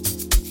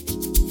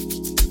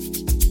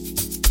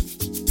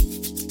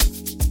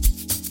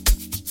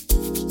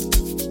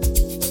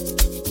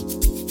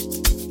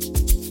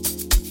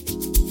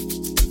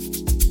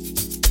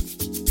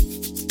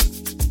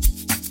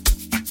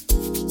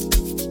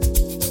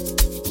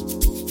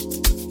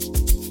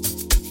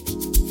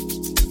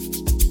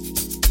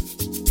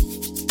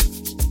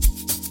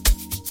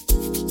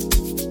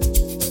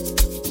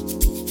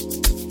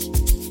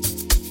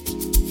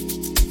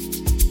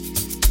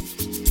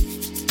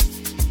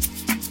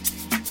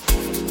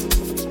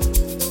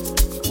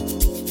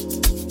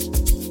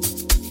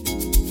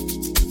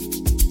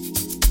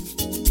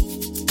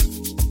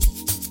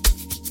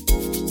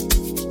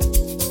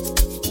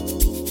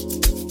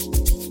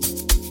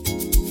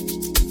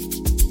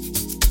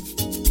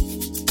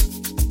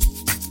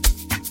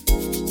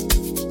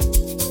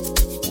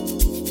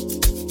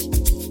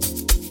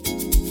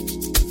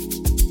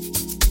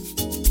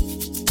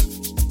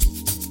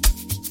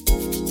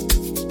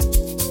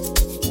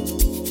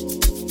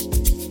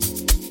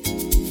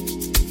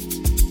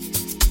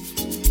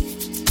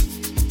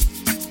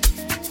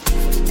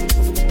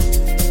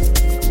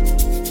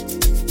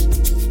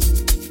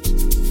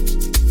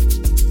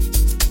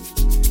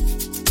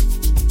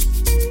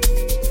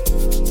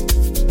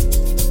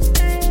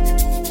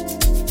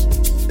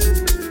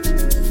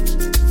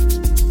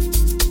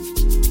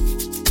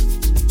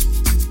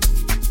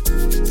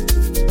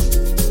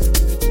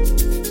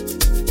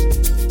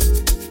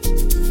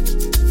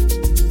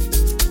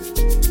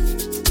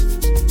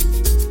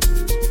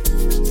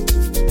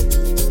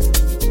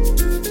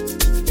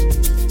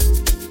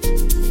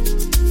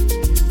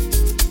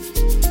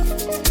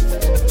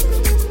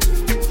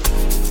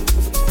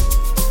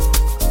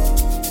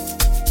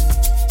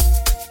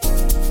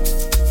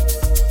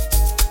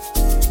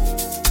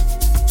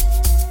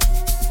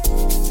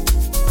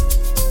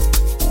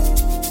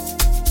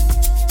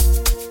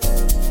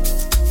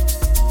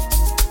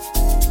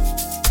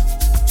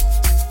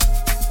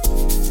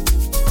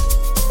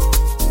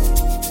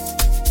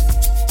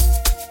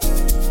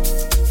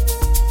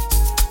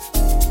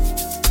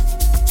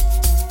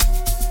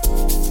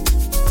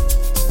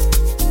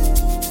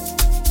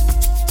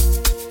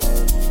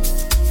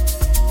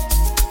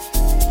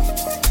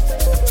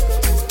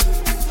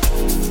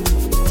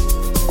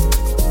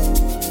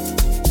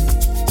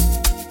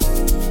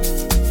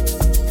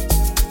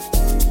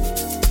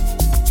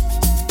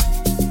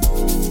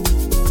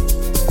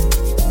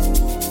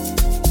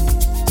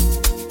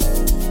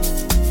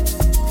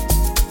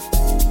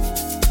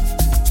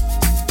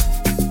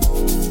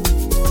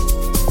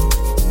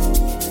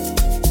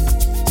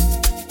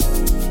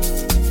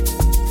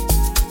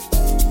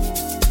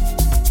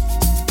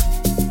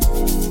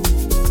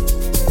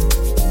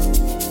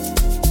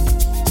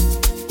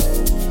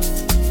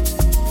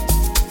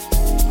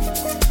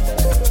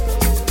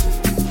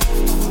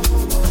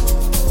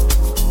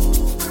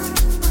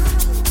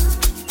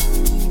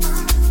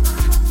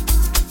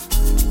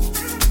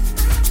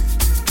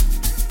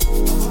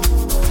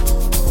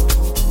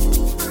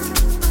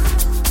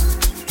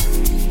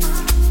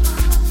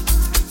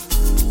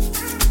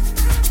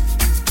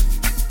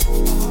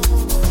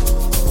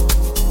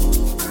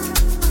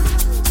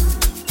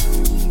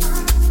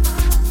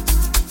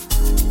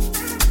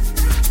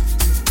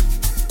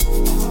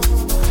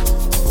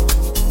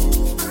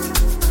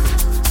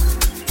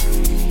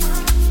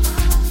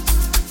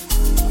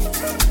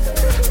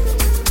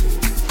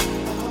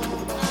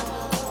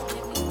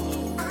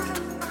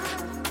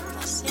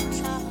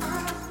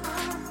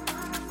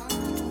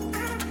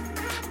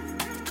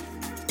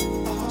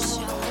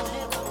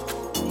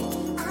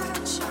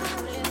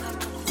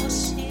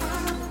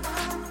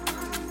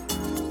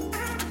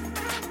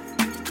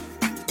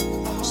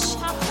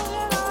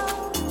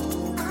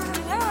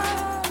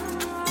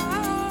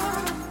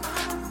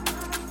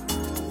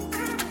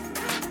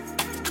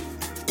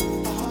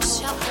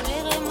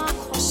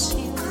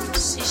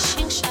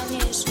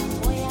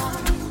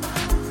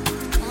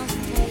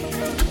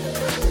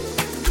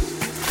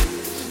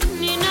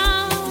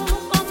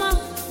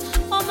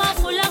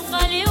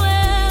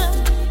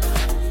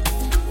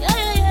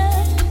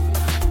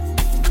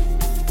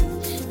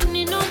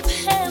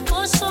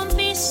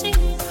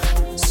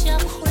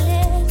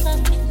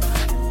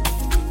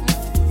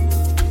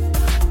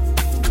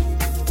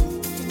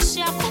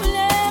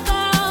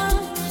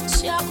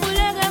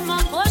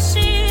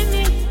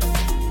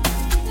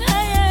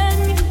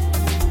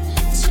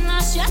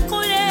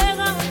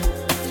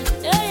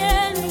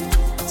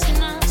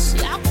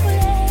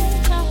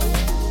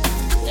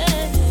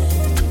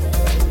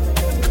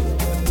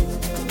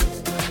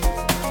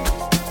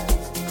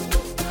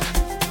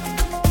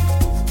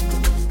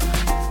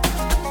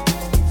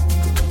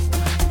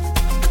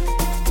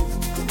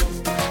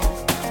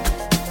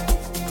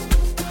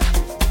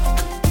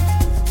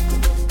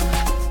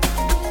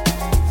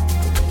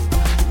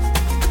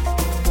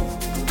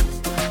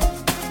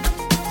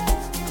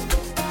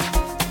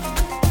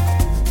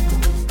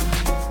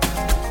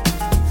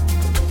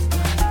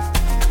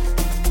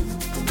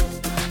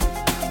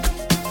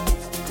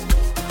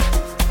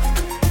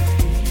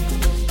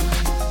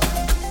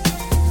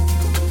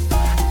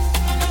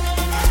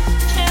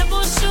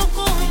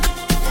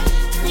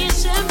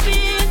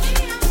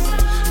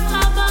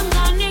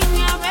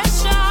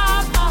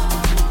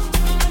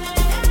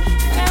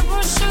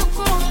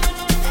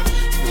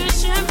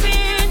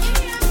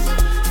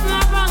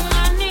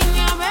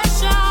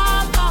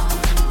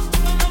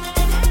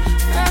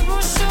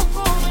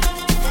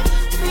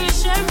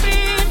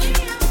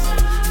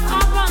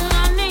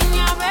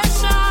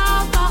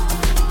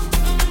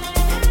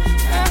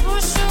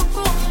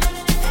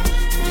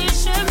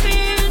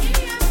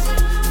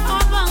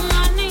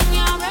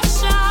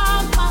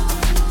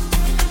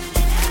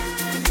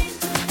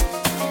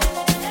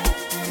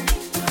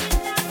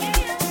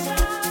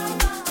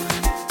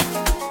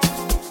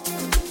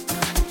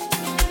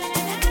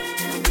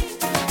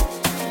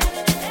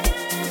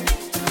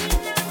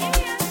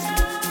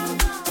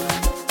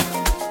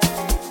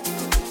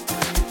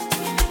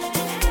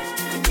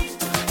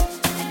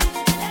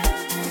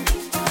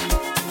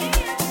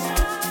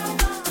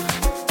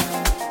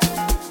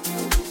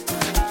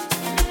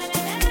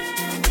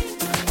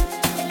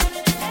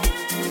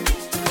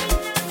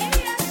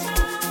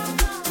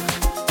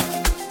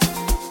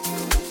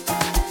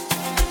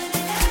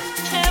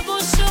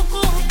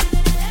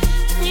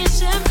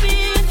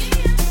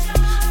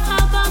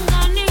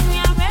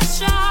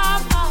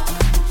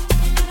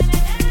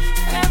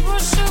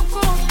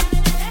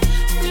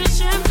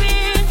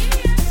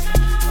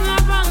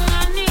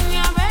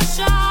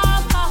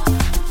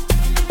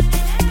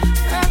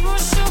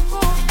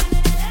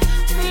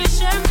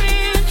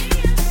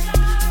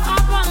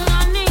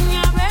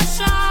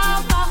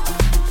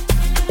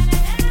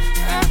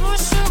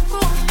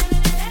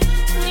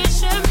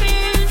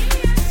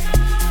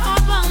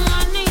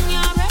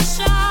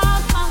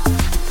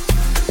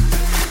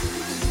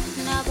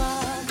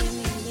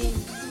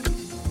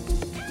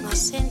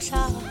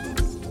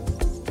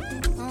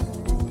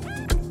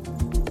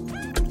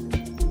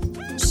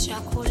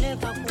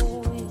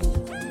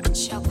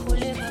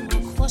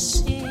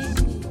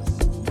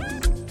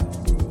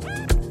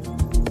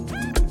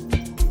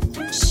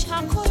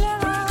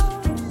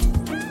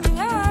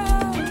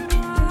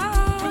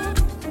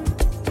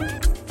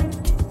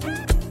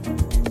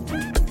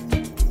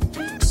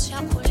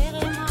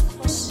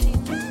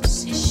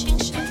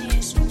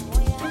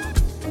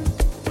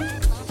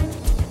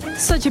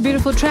 Such a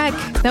beautiful track.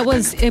 That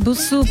was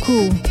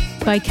Ebusuku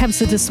by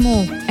Kabza De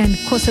Small and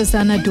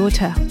Nkosazana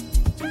Daughter.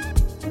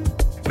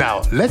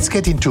 Now, let's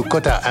get into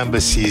Kota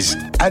Embassy's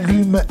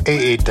Allume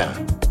et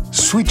Éteins.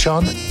 Switch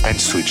on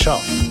and switch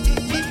off.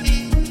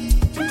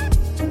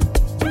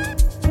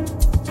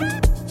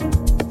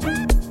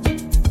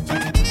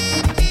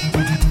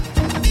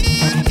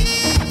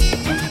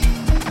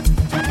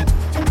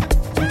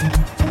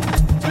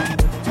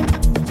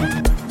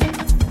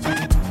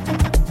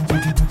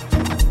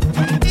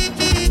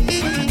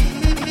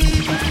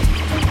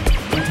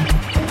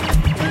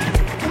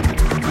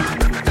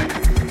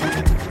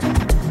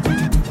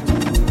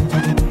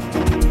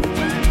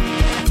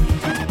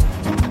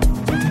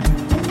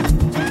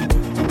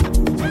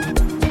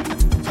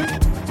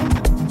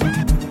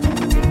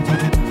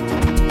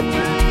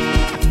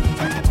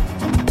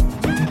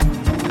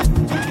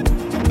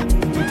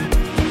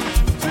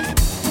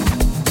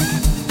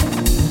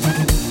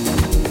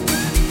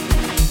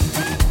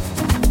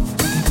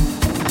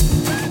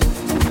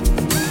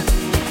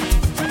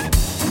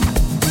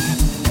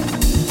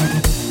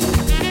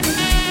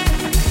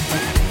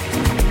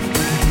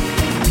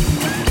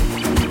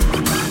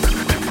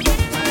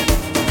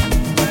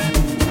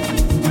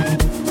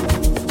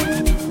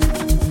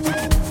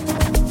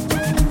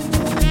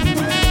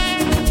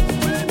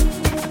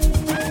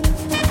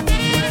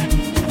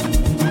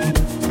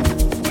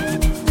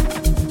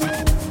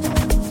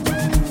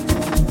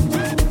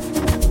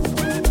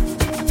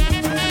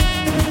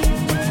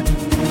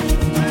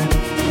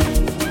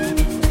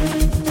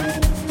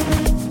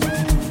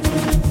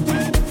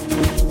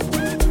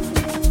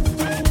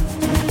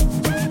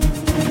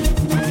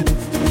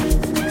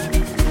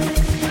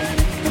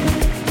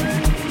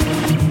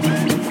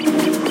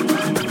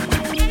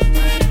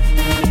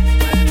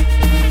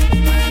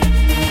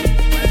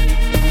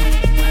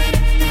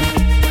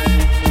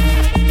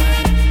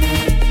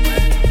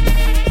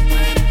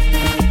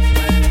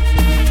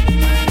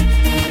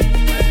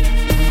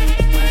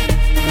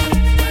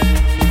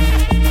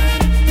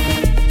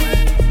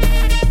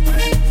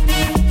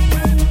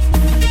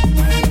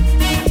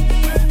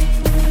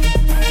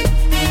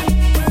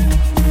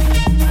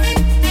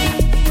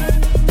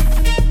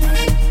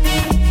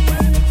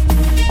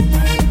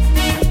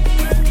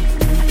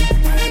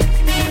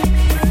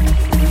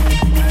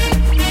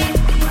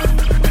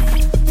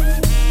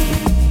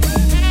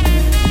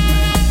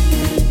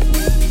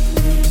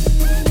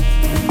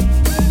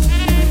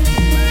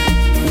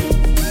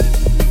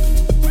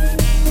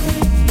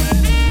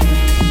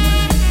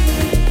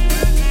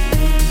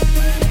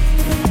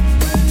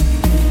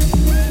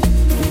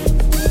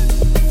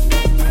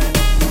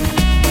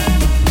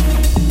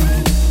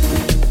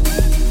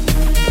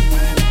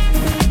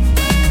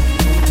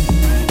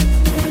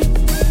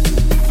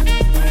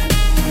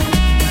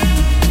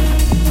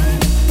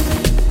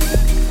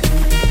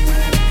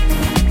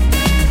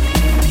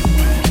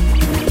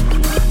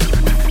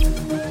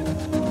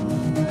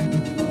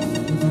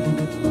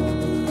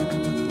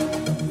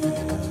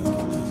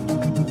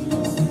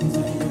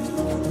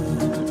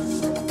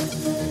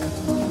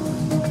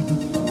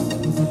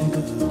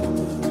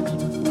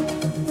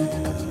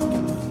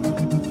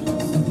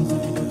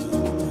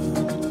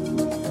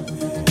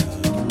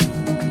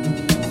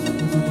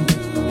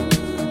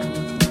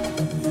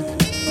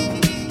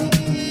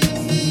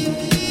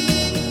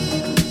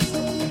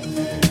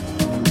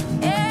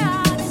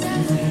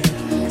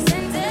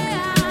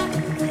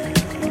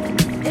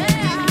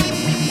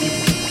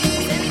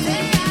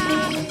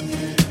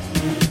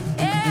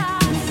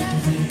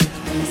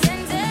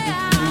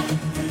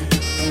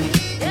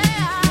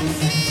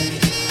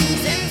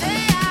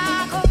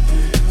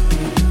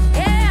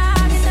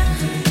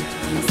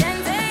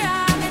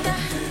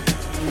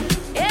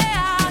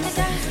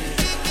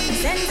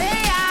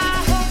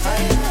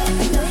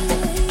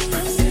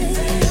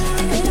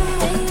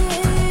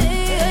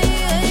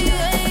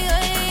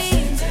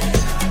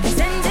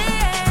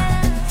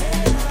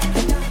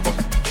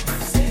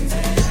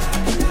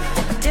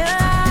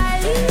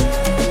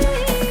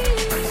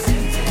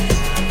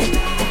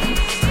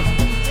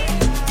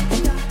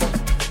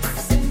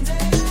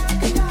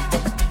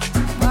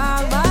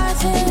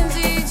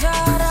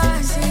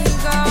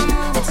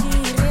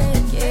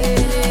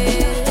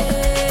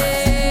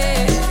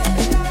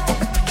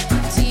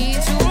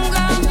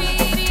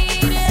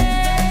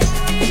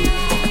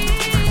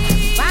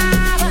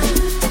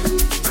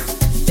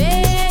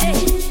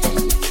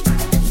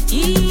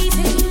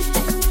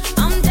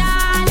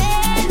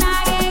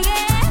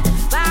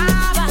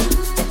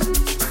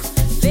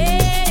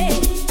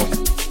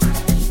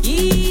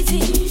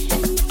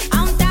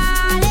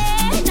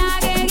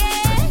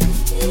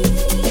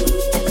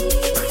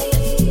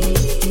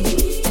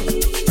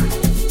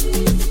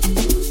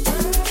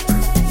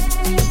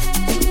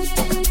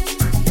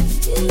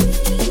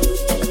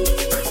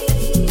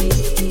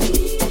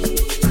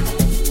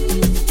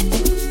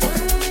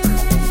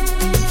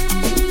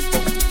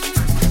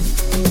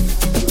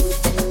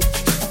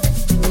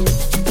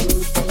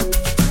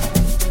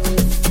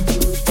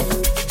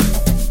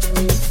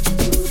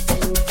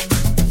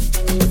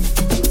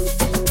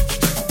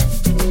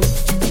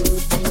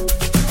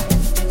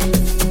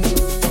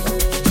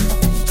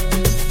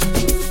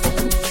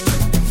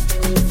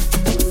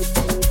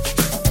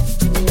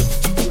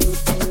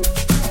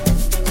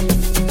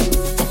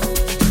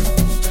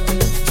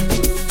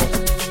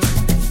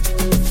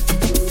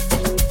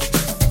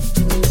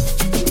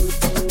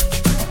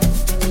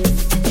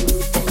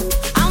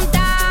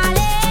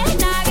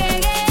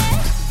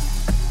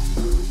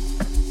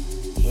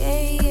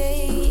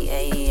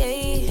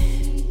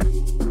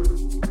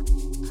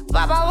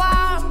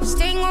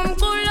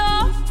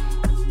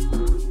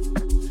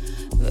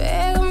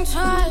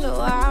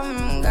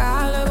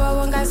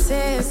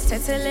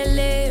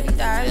 Tethelele,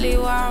 dali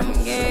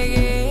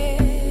wamgege.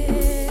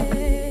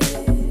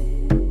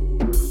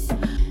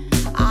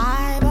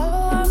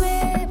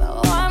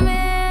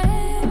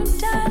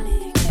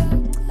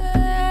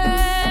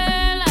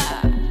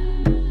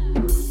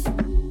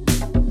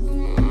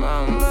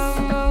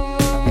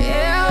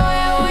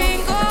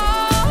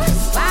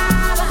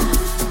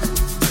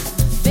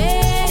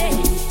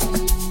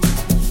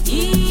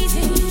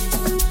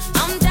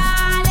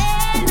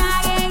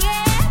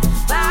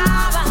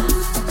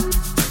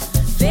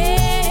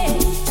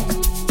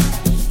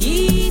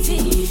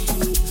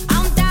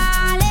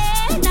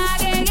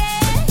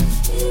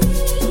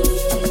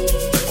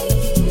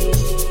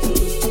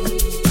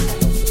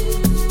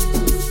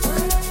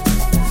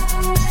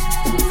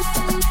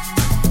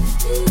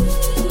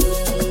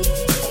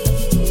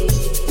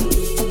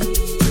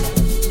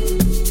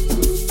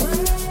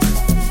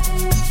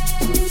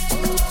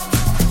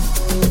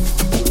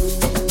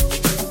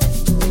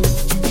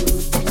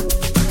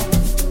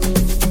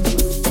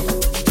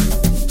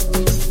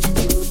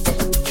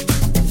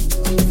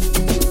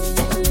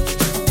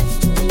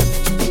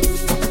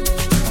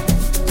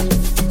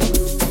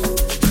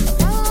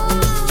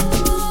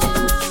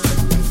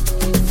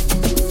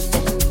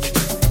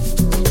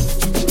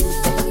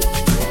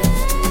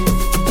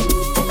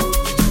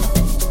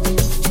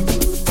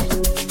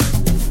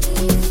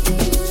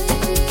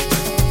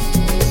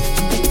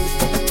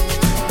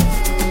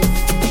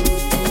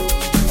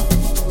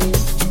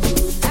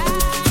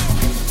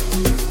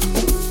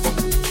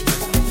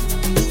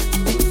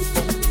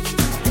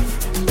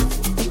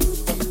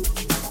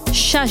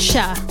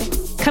 Shasha,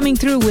 coming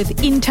through with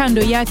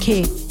Intando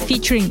Yake,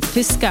 featuring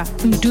Viska,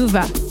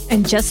 Nduva,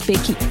 and Just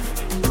Becky.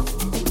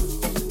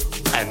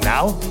 And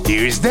now,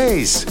 here's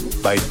Days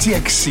by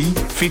TXC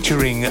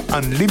featuring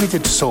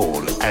Unlimited Soul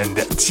and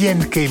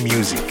TNK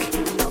Music.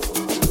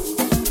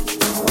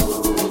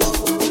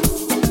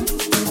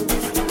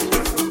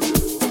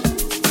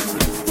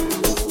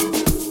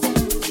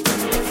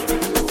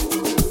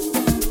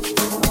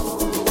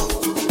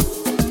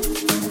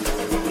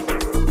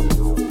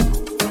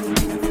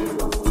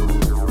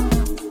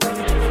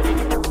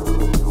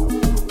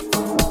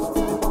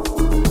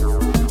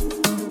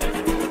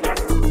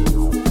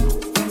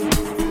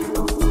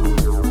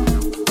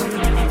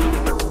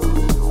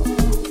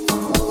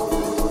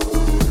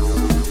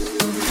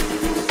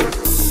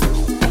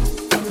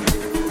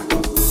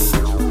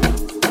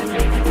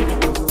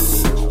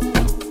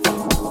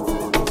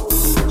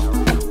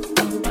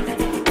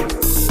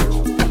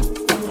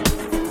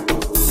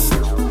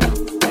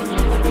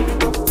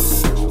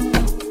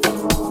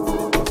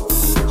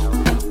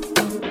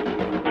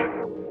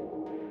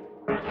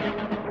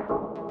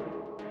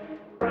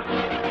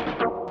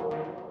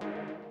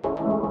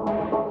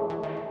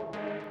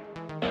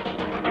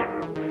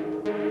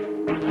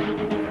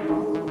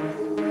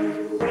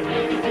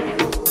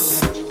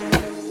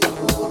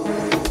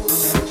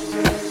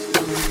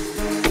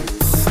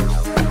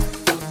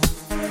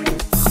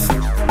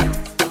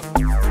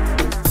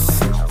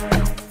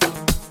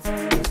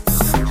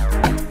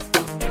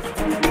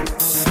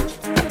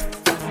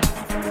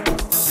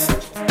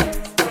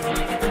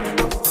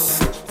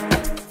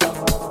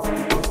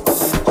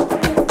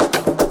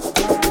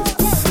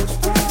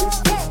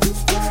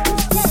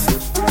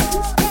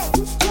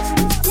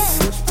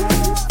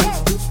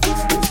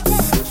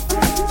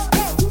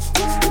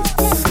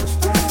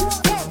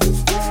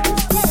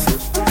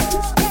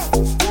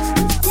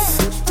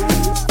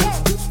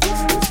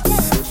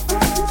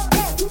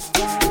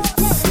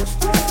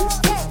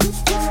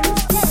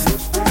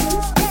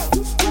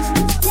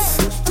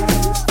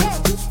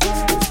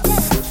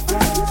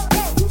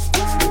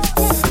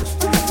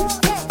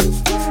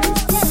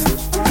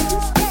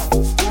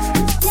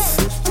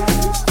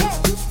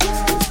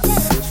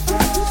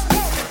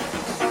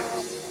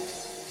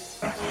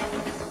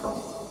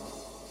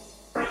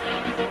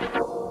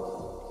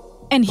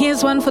 And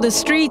here's one for the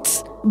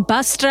streets,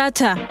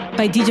 Bastrata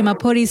by DJ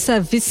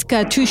Maphorisa,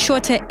 Viska, Too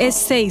Shorter,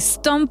 Essay,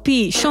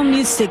 Stompy, Show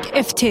Music,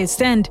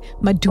 FTS, and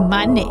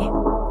Madumane.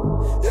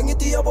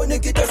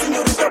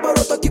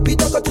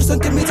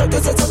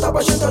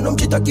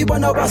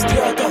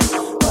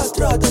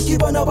 Bastrata,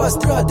 kibana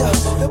bastrata,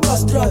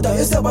 bastrata.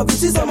 Esa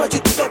babisiza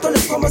machitika kone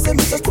kama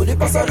semisa skole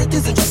pasare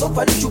tizi jaso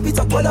pali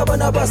chupita kola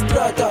bana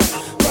bastrata.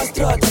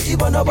 Bastrata,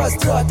 kibana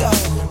bastrata,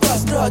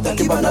 bastrata,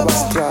 kibana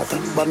bastrata.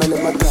 Bana le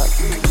matata,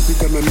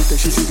 kipita mamita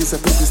shishi sa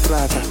pepe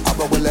strata.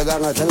 Aba wale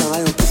ganga tala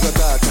ngayon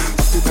kipatata.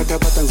 Kipita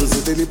patang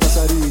zozeli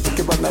pasari,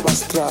 kibana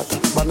bastrata.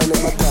 Bana le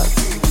matata,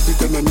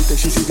 kipita mamita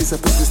shishi sa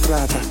pepe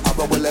strata.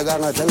 Aba wale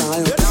ganga tala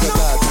ngayon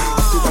kipatata.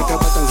 Kipita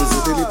patang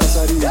zozeli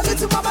pasari.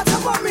 Yaki mama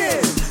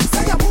takwame.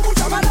 Saya bubu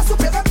chamana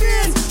supera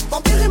pin.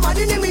 Bakiri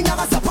madini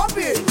minyara sa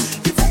papi.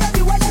 Kitega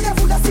diwaya le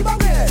fula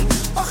sibange.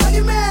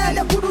 Akhali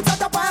mele kudu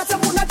tata paya se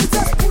muna tite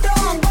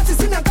kudang. Bati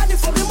sina kani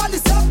fori mali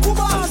se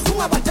kuba.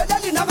 Sunga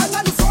batedali na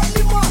ngani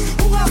solima.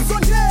 Unga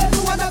sonje,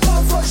 unga na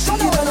gafo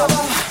shala.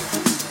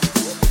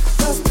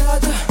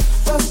 Bastrata,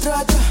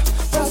 bastrata,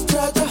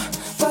 bastrata,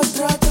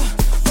 bastrata,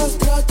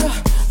 bastrata,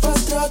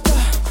 bastrata.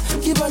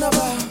 Kibana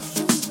ba.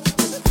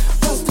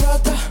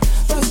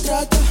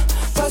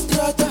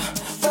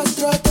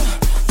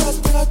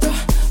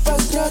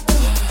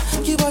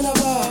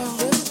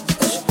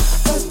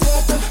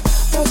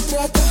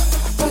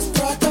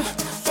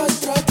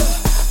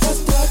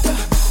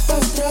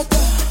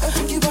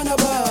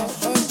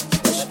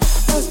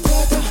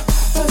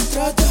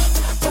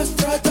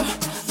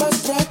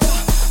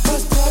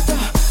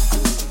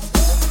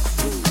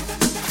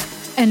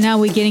 And now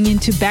we're getting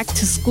into Back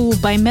to School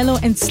by Mellow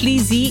and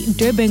Sleazy,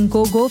 Durban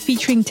Gogo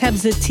featuring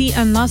Tabza T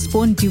and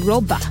Lastborn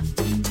Diroba.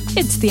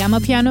 It's the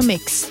Amapiano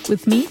Mix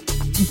with me,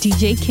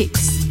 DJ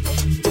Kicks.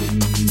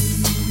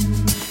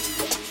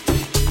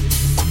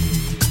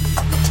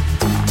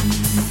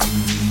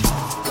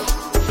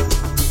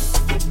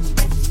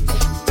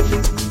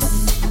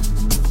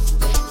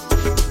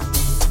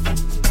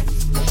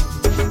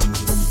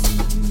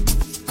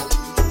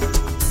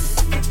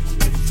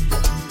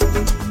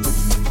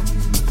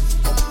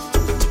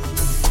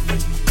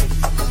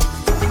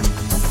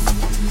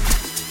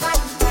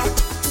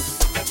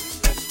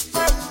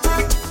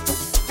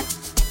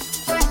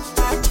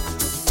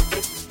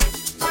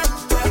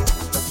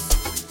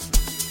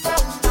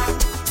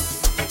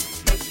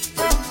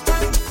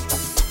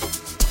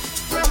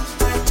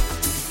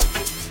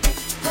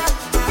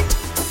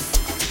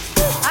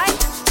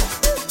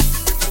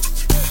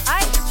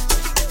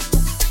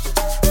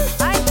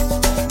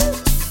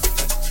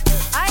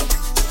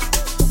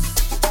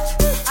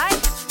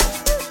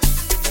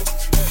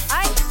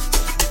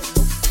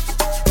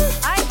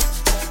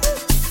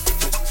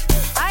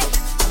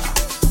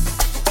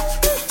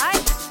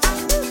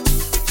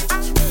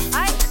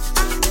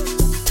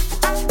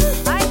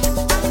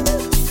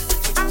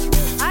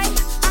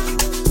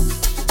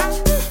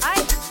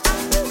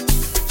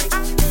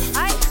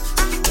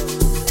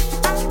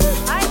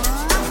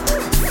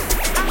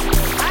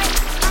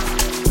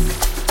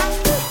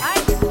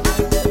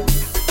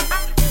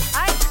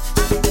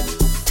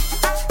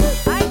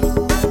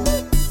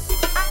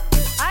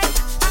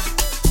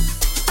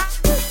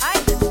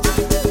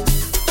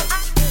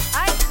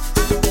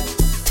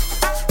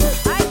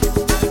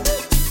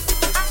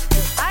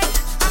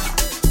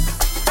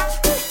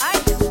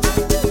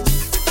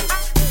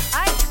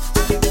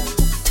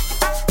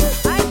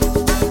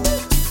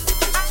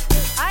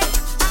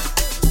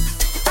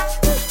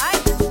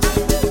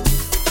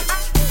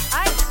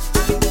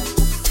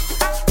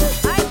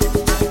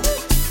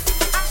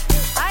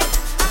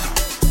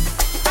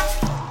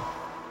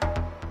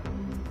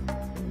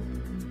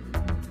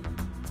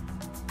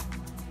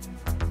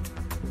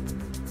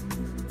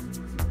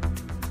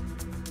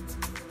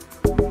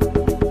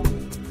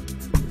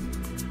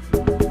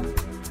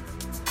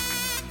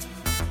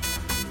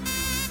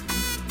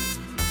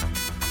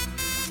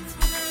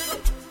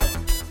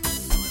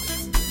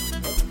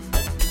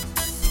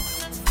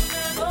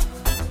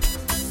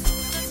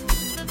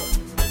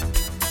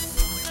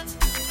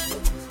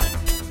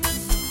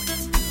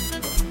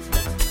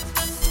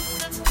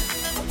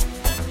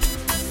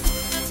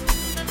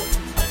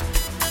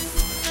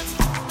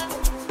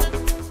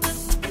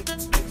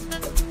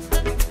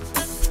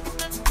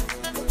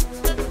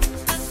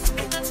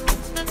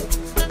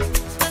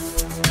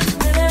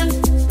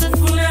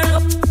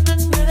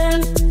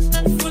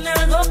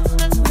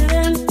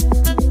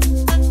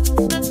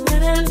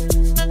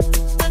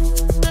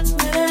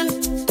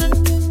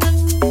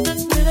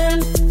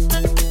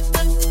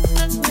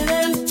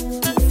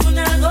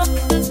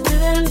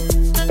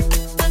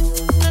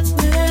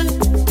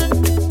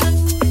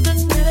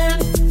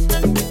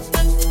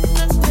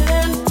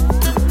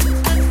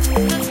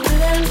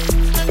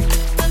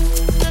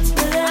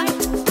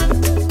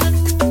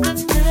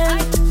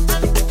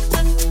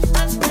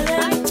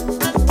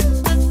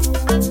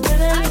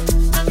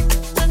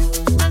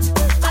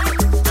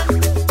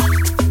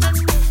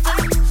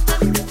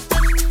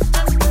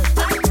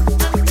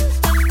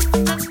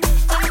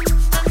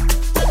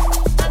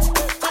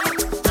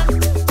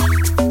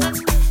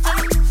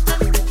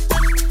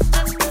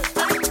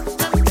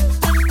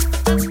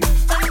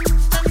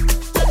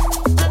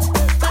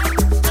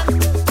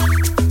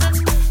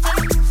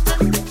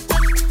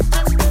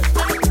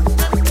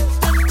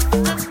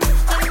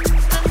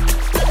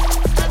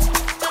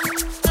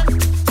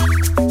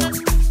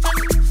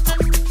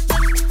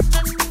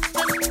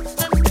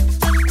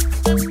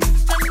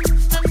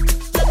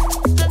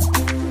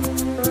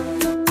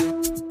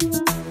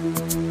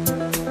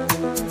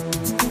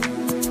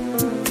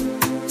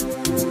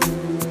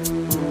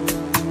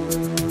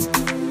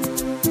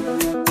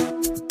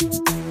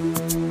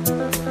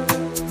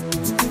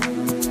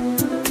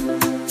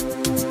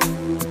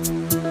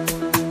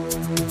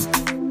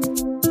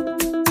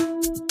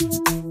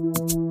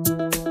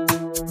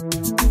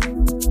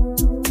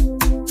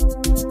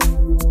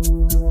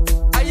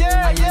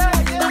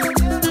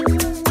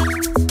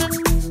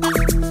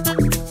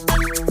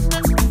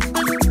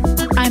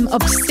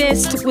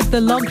 obsessed with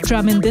the log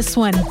drum in this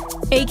one,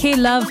 AK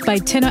Love by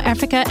Tenor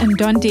Africa and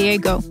Don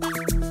Diego.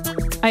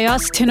 I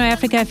asked Tenor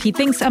Africa if he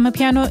thinks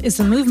Amapiano is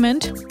a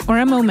movement or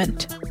a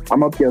moment.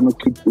 Amapiano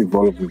keeps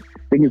evolving.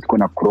 I think it's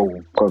going to grow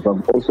because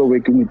I'm also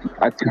working with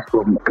artists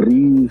from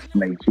Greece,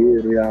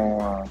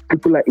 Nigeria.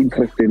 People are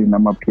interested in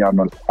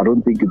Amapiano. I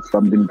don't think it's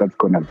something that's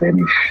going to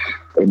vanish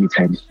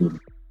anytime soon.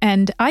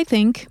 And I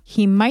think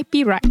he might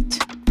be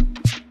right.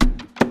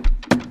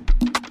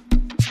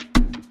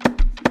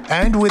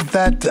 And with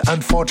that,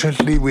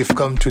 unfortunately, we've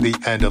come to the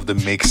end of the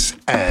mix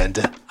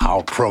and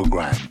our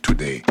program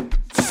today.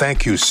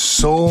 Thank you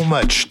so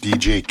much,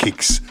 DJ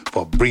Kicks,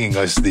 for bringing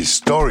us this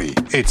story.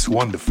 It's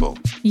wonderful.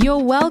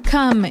 You're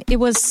welcome. It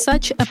was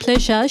such a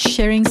pleasure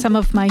sharing some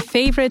of my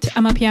favorite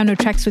Amapiano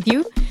tracks with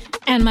you.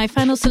 And my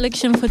final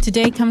selection for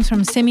today comes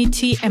from Semi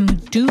T and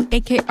Mdu,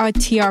 aka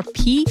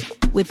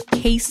TRP, with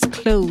Case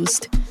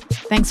Closed.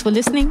 Thanks for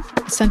listening.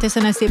 Asante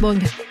sana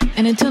Sebonga.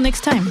 And until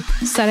next time,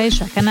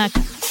 Saresha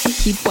Kanaka.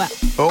 Keep well.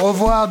 Au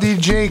revoir,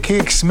 DJ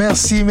Kicks.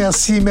 Merci,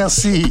 merci,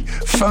 merci.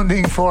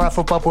 Funding for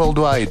Afropop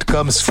Worldwide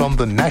comes from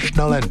the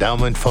National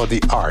Endowment for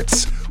the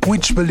Arts,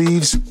 which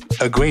believes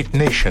a great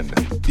nation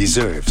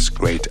deserves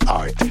great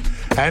art.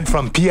 And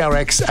from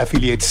PRX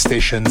affiliate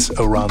stations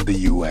around the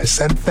US.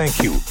 And thank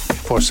you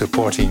for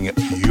supporting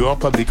your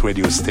public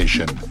radio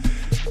station.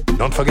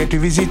 Don't forget to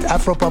visit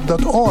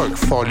afropop.org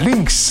for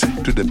links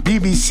to the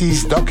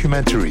BBC's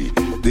documentary,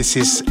 This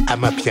is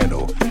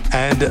Amapiano,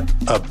 and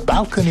a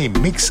Balcony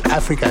Mix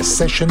Africa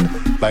session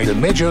by the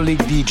Major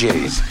League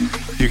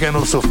DJs. You can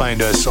also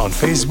find us on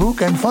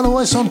Facebook and follow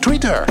us on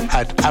Twitter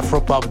at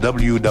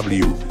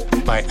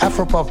AfropopWW. My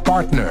Afropop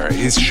partner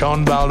is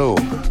Sean Barlow.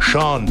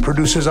 Sean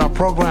produces our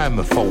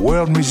program for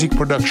World Music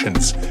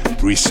Productions.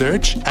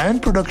 Research and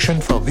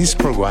production for this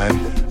program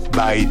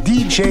by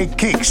DJ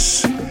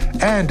Kicks.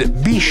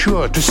 And be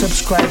sure to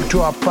subscribe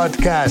to our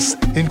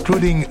podcast,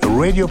 including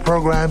radio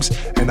programs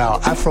and our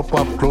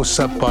Afropop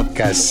Close-Up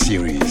podcast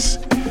series.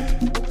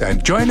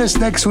 And join us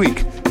next week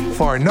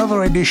for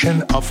another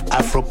edition of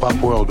Afropop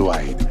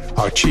Worldwide.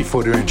 Our chief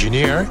audio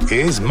engineer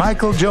is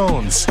Michael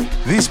Jones.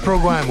 This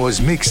program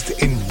was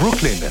mixed in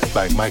Brooklyn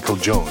by Michael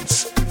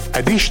Jones.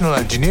 Additional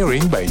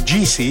engineering by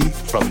GC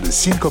from the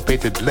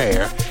Syncopated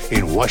Lair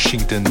in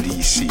Washington,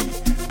 D.C.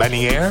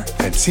 Banier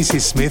and Cissy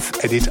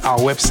Smith edit our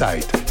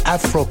website,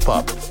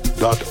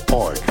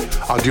 afropop.org.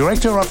 Our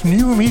director of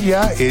new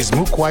media is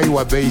Mukwai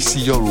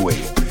Wabeisi Yolwe.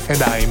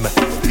 And I'm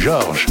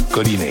Georges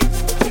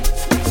Collinet.